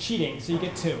that one was cheating, so you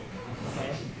get 2.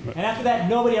 Okay? And after that,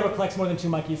 nobody ever collects more than 2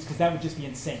 monkeys because that would just be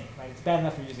insane, right? It's bad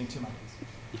enough for using 2 monkeys.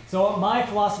 So my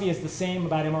philosophy is the same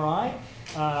about MRI.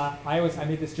 I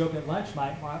made this joke at lunch.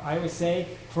 I always say,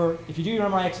 if you do your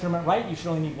MRI experiment right, you should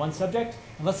only need 1 subject,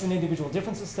 unless it's an individual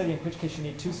differences study, in which case you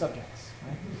need 2 subjects.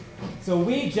 Right? So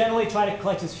we generally try to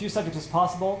collect as few subjects as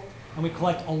possible, and we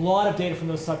collect a lot of data from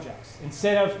those subjects.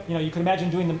 Instead of, you can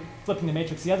imagine flipping the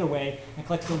matrix the other way and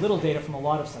collecting a little data from a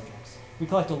lot of subjects. We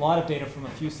collect a lot of data from a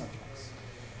few subjects.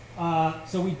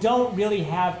 So we don't really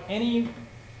have any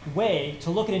way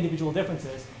to look at individual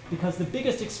differences, because the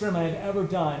biggest experiment I've ever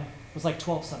done was like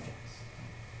 12 subjects.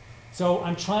 So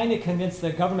I'm trying to convince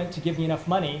the government to give me enough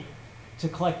money to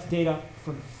collect data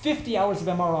from 50 hours of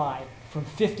MRI from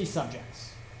 50 subjects.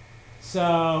 So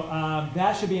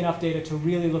that should be enough data to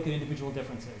really look at individual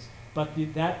differences. But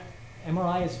that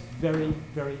MRI is very,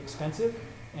 very expensive,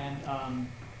 and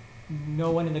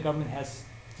no one in the government has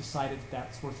decided that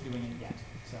that's worth doing it yet.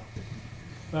 So,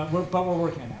 but we're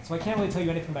working on that. So I can't really tell you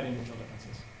anything about individual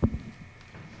differences.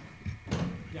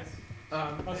 Yes.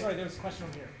 Oh, sorry, there was a question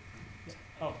over here. Yeah.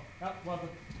 Oh, well,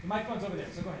 the microphone's over there,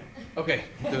 so go ahead. Okay,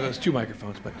 there's 2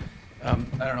 microphones, but I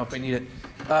don't know if I need it.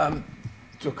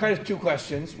 So kind of 2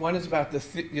 questions. One is about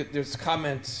there's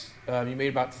comments you made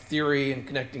about theory and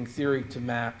connecting theory to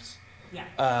maps.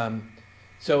 Yeah.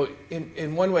 So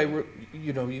in one way,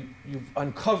 you've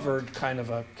uncovered kind of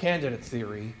a candidate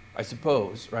theory, I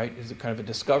suppose, right? Is it kind of a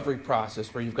discovery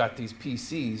process where you've got these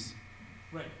PCs,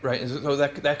 right? And so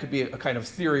that could be a kind of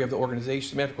theory of the organization,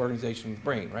 semantic organization of the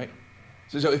brain, right?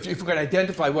 So if we can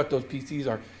identify what those PCs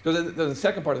are, so the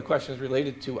second part of the question is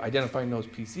related to identifying those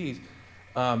PCs,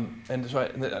 and so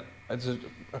it's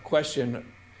a question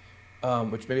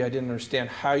which maybe I didn't understand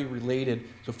how you related.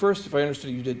 So first, if I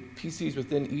understood, you did PCs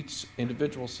within each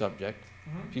individual subject,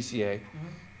 PCA,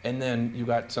 and then you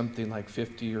got something like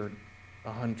 50 or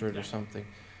 100 or something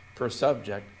per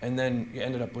subject, and then you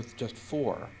ended up with just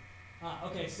 4.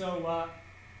 Okay, so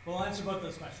we'll answer both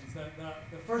those questions.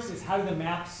 The first is, how do the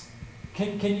maps,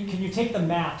 can you take the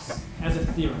maps as a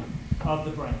theory of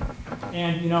the brain?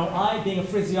 And I, being a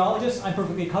physiologist, I'm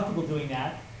perfectly comfortable doing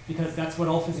that, because that's what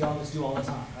all physiologists do all the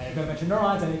time. Right? I've got a bunch of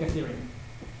neurons, I make a theory.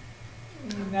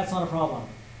 That's not a problem.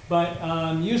 But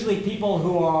usually people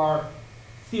who are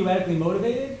theoretically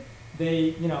motivated,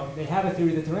 they have a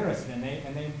theory that they're interested in,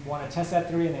 and they want to test that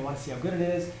theory, and they want to see how good it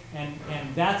is. And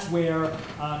that's where,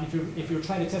 if you're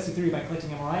trying to test a theory by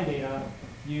collecting MRI data,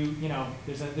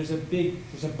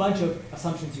 there's a bunch of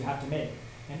assumptions you have to make.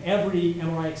 And every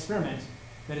MRI experiment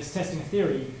that is testing a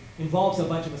theory involves a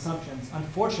bunch of assumptions.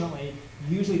 Unfortunately,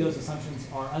 usually those assumptions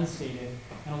are unstated,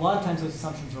 and a lot of times those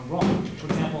assumptions are wrong. For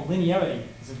example, linearity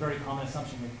is a very common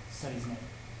assumption that studies make.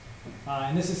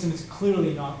 And this system is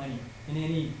clearly nonlinear.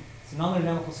 It's a nonlinear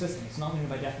anatomical system. It's nonlinear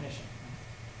by definition.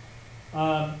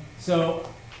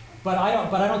 But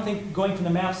I don't think going from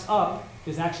the maps up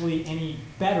is actually any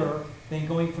better than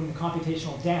going from the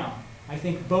computational down. I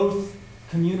think both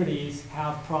communities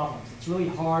have problems. It's really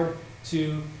hard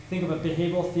to think of a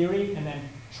behavioral theory and then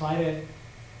try to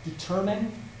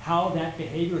determine how that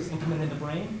behavior is implemented in the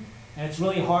brain. And it's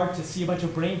really hard to see a bunch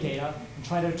of brain data and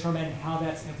try to determine how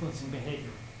that's influencing behavior.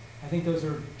 I think those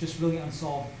are just really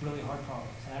unsolved, really hard problems.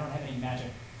 And I don't have any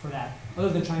magic for that, other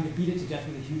than trying to beat it to death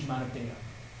with a huge amount of data.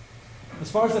 As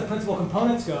far as the principal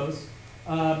components goes,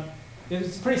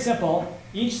 it's pretty simple.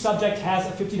 Each subject has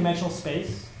a 50-dimensional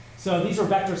space. So these are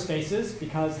vector spaces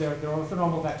because they're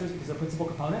orthonormal vectors because they're principal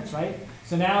components, right?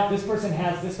 So now this person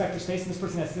has this vector space and this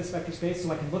person has this vector space,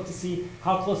 so I can look to see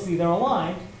how closely they're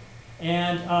aligned.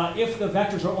 And if the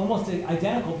vectors are almost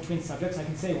identical between subjects, I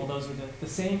can say, well, those are the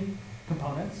same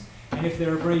components. And if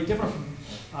they're very different from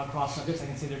across subjects, I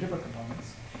can say they're different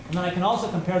components. And then I can also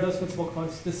compare those principal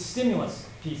components to the stimulus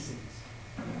PCs.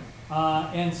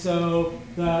 And so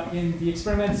in the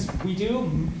experiments we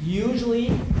do,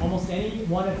 usually almost any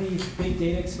one of these big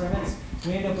data experiments,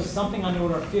 we end up with something on the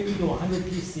order of 50 to 100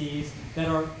 PCs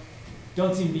that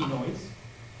don't seem to be noise.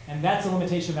 And that's a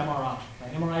limitation of MRI.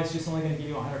 Right? MRI is just only going to give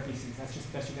you 100 PCs. That's just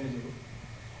the best you're going to do.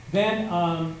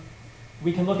 Then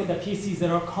we can look at the PCs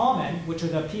that are common, which are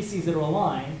the PCs that are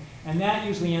aligned, and that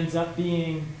usually ends up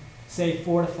being, say,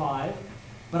 4 to 5.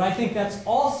 But I think that's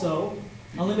also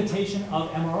a limitation of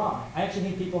MRI. I actually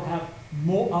think people have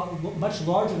much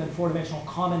larger than 4-dimensional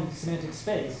common semantic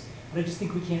space, but I just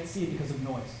think we can't see it because of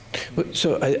noise. But,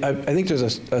 so I think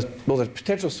there's a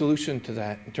potential solution to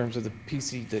that in terms of the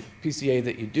PCA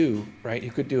that you do, right? You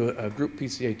could do a group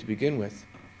PCA to begin with,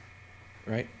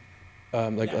 right?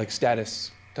 Like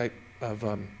status type of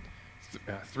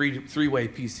three-way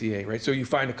PCA, right? So you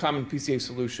find a common PCA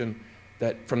solution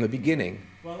that from the beginning.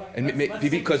 Well, let's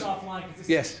take this offline, because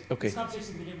yes, okay. This conversation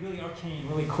is going to get really arcane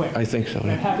really quick. I think so.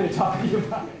 Yeah. I'm happy to talk to you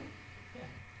about it. Yeah.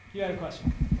 You had a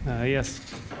question. Yes.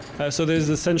 So there's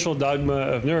the central dogma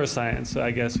of neuroscience,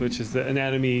 I guess, which is that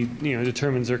anatomy,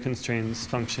 determines or constrains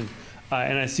function.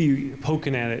 And I see you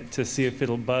poking at it to see if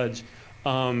it'll budge.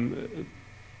 All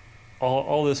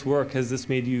this work, has this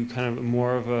made you kind of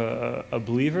more of a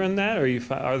believer in that, or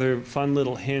are there fun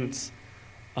little hints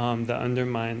that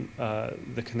undermine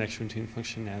the connection between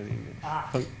functionality and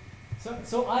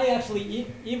So I actually,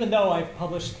 even though I've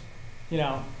published,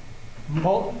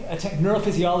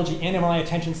 neurophysiology and MRI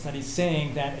attention studies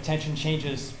saying that attention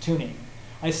changes tuning,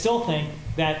 I still think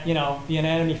that the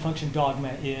anatomy function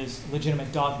dogma is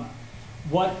legitimate dogma.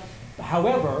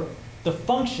 However, the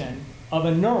function of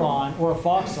a neuron or a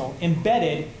voxel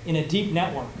embedded in a deep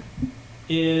network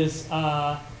is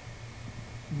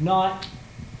not.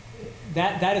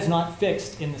 That is not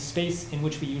fixed in the space in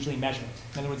which we usually measure it.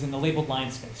 In other words, in the labeled line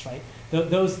space, right?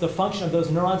 The function of those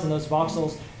neurons and those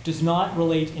voxels does not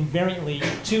relate invariantly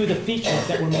to the features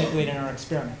that were manipulated in our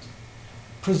experiment.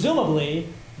 Presumably,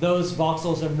 those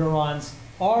voxels or neurons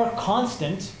are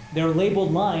constant. They're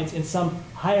labeled lines in some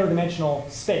higher dimensional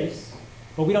space,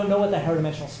 but we don't know what that higher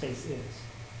dimensional space is.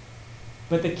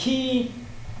 But I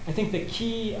think the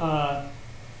key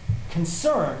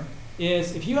concern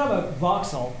is if you have a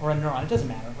voxel or a neuron, it doesn't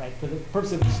matter, right? For the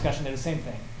purpose of the discussion, they're the same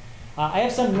thing. I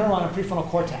have some neuron in prefrontal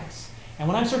cortex, and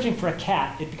when I'm searching for a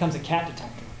cat, it becomes a cat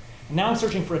detector. And now I'm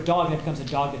searching for a dog, and it becomes a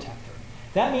dog detector.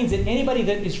 That means that anybody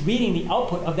that is reading the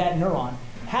output of that neuron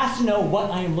has to know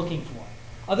what I am looking for.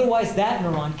 Otherwise, that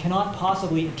neuron cannot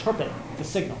possibly interpret the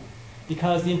signal,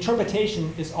 because the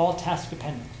interpretation is all task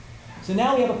dependent. So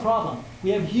now we have a problem. We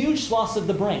have huge swaths of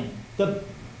the brain.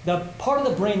 The part of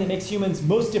the brain that makes humans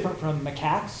most different from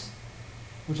macaques,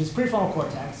 which is prefrontal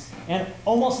cortex, and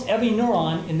almost every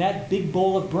neuron in that big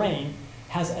bowl of brain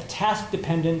has a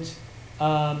task-dependent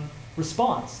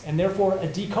response, and therefore a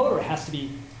decoder has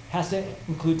to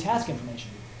include task information.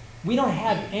 We don't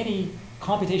have any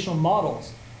computational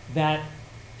models that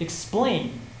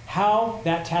explain how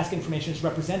that task information is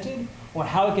represented, or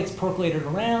how it gets percolated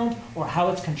around, or how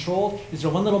it's controlled. Is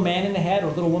there one little man in the head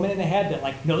or little woman in the head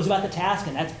that knows about the task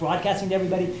and that's broadcasting to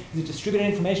everybody? Is it distributed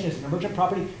information? Is it an emergent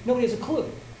property? Nobody has a clue.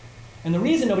 And the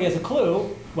reason nobody has a clue,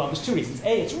 well, there's two reasons.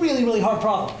 A, it's a really, really hard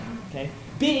problem. Okay?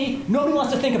 B, nobody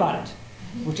wants to think about it,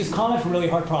 which is common for really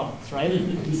hard problems, right?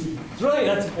 It's really,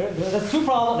 that's too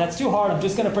hard. I'm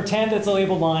just going to pretend it's a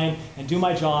labeled line and do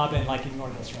my job and ignore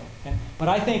this, right? But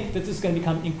I think that this is going to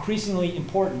become increasingly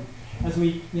important as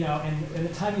we, and the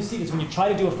time you see this, when you try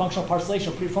to do a functional parcellation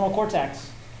of prefrontal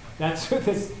cortex, that's where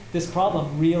this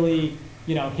problem really,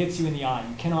 hits you in the eye.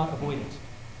 You cannot avoid it.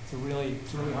 It's a really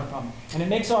hard problem, and it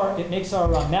makes our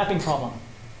mapping problem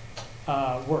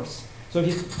worse. So if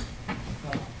you,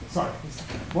 sorry,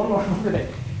 one more thing.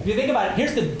 If you think about it,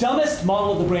 here's the dumbest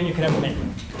model of the brain you could ever make.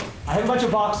 I have a bunch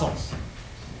of voxels.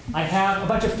 I have a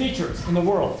bunch of features in the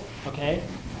world, okay?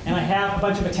 And I have a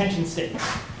bunch of attention states.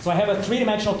 So I have a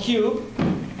 3-dimensional cube,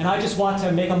 and I just want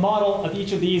to make a model of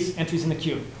each of these entries in the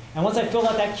cube. And once I fill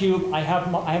out that cube, I have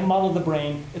a model of the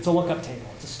brain. It's a lookup table.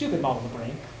 It's a stupid model of the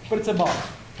brain, but it's a model.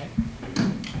 Okay?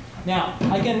 Now,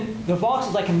 the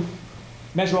voxels I can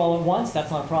measure all at once. That's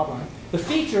not a problem. The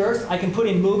features, I can put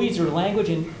in movies or language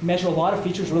and measure a lot of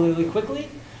features really, really quickly.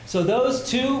 So those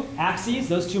two axes,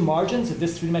 those two margins of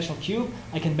this 3-dimensional cube,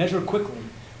 I can measure quickly.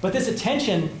 But this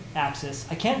attention axis,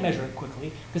 I can't measure it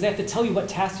quickly because I have to tell you what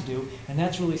task to do, and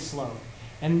that's really slow.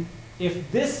 And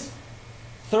if this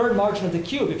third margin of the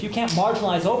cube, if you can't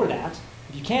marginalize over that,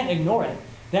 if you can't ignore it,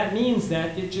 that means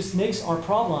that it just makes our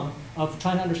problem of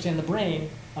trying to understand the brain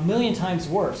 1,000,000 times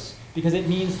worse, because it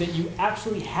means that you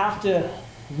actually have to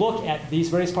look at these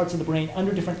various parts of the brain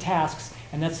under different tasks,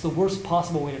 and that's the worst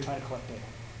possible way to try to collect data.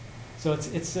 So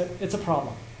it's a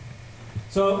problem.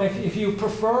 So if you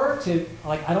prefer to,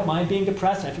 like, I don't mind being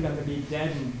depressed. I figure I'm going to be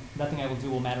dead and nothing I will do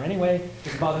will matter anyway. It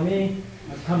doesn't bother me.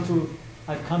 I've come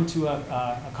to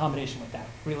a combination with that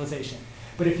realization.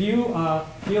 But if you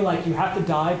feel like you have to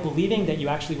die believing that you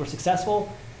actually were successful,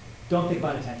 don't think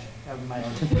about attention. That would be my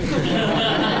argument.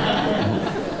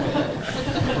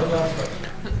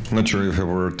 I'm not sure if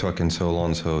we're talking so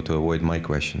long so to avoid my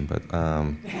question, but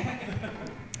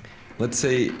let's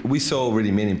say we saw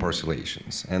already many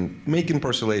parcellations, and making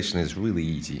parcellation is really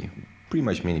easy. Pretty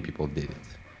much many people did it,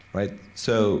 right?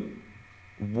 So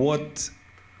what,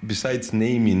 besides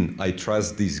naming, I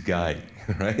trust this guy,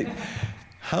 right?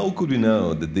 How could we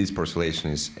know that this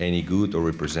parcellation is any good or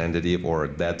representative, or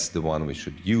that's the one we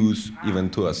should use, even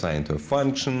to assign to a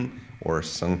function or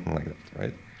something like that,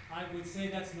 right? I would say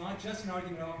that's not just an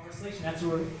argument about parcellation, that's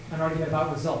an argument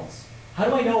about results. How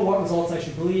do I know what results I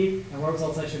should believe and what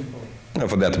results I shouldn't believe? Now,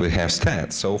 for that we have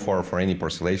stats. So far, for any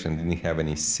parcellation, we didn't have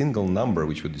any single number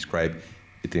which would describe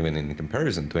it even in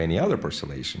comparison to any other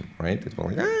parcellation, right? It's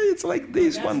like, it's like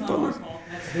this that's one. Not our fault,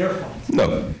 that's their fault.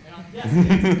 No. Yes, it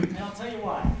is, and I'll tell you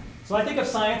why. So I think of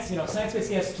science, science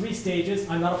basically has 3 stages.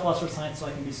 I'm not a philosopher of science, so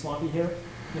I can be sloppy here.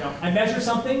 I measure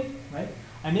something, right?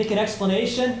 I make an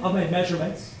explanation of my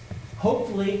measurements.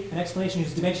 Hopefully, an explanation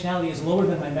whose dimensionality is lower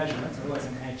than my measurements, otherwise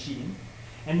I'm kind of cheating.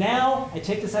 And now I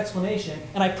take this explanation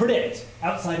and I predict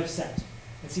outside of set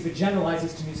and see if it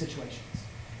generalizes to new situations.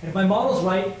 And if my model's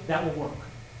right, that will work.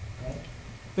 Okay?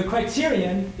 The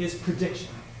criterion is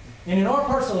prediction. And in our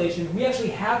parcellation, we actually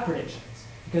have predictions.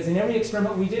 Because in every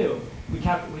experiment we do, we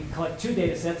collect 2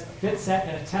 data sets, a fit set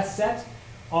and a test set.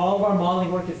 All of our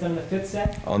modeling work is done in the fit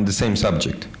set. On the same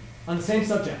subject. On the same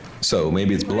subject. So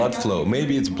maybe it's blood flow,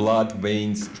 maybe it's blood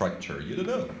vein structure, you don't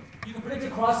know. You can predict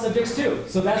across subjects too.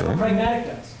 So that's what pragmatic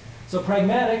does. So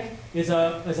pragmatic is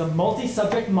a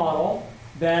multi-subject model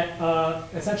that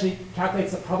essentially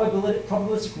calculates the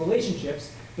probabilistic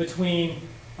relationships between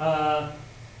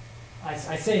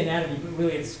I say anatomy, but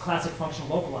really it's classic functional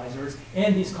localizers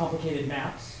and these complicated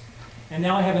maps. And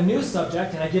now I have a new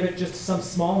subject, and I give it just some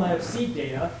small amount of seed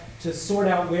data to sort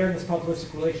out where in this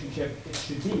probabilistic relationship it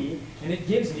should be, and it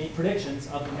gives me predictions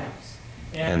of the maps.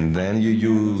 And then you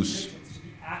use the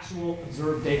actual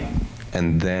observed data.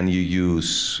 And then you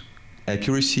use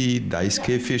accuracy, dice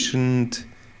coefficient.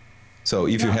 So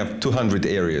if you have 200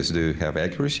 areas, do you have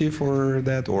accuracy for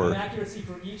that, or? Accuracy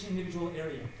for each individual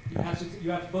area.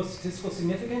 You have both statistical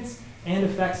significance and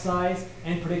effect size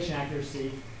and prediction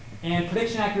accuracy. And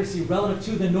prediction accuracy relative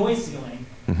to the noise ceiling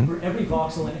for every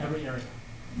voxel in every area.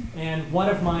 And one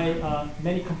of my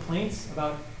many complaints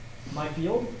about my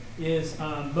field is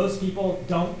most people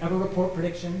don't ever report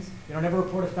predictions. They don't ever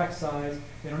report effect size.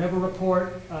 They don't ever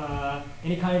report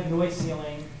any kind of noise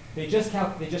ceiling. They just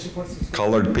report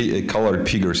statistical. Colored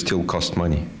figures still cost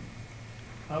money.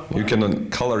 You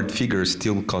cannot, colored figures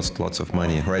still cost lots of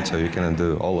money, right? So you cannot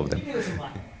do all of them.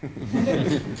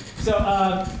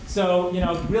 So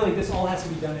really, this all has to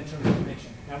be done in terms of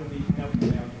prediction. That would be my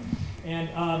argument.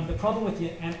 And the problem with the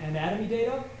anatomy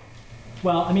data,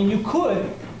 well, I mean, you could.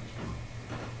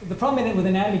 The problem with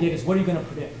anatomy data is what are you going to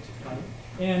predict, right?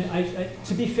 And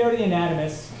to be fair to the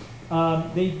anatomists,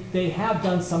 they have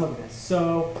done some of this.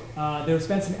 So there's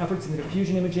been some efforts in the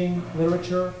diffusion imaging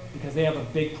literature because they have a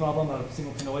big problem of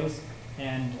signal to noise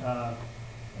and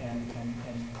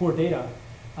poor data.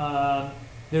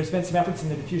 There's been some efforts in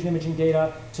the diffusion imaging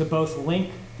data to both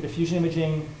link the diffusion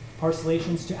imaging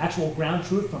parcellations to actual ground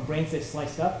truth from brains they've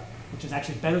sliced up, which is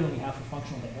actually better than we have for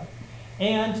functional data,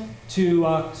 and to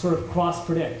sort of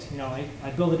cross-predict. I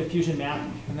build a diffusion map,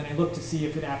 and then I look to see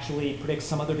if it actually predicts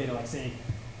some other data, like, say,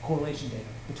 correlation data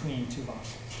between 2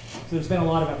 voxels. So there's been a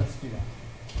lot of efforts to do that.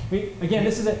 Again,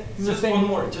 this is a thing. One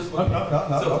more, just one more.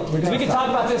 No, we can talk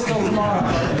about this till tomorrow.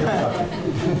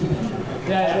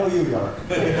 I know you are.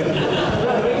 We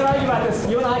can argue about this.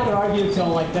 You and I can argue until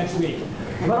like next week.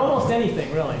 About almost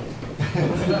anything, really.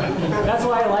 That's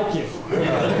why I like you.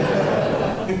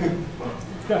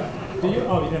 Good. Do you?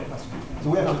 Oh, you didn't have a question. So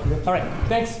we have All right.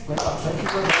 Thanks. Thank you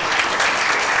very much.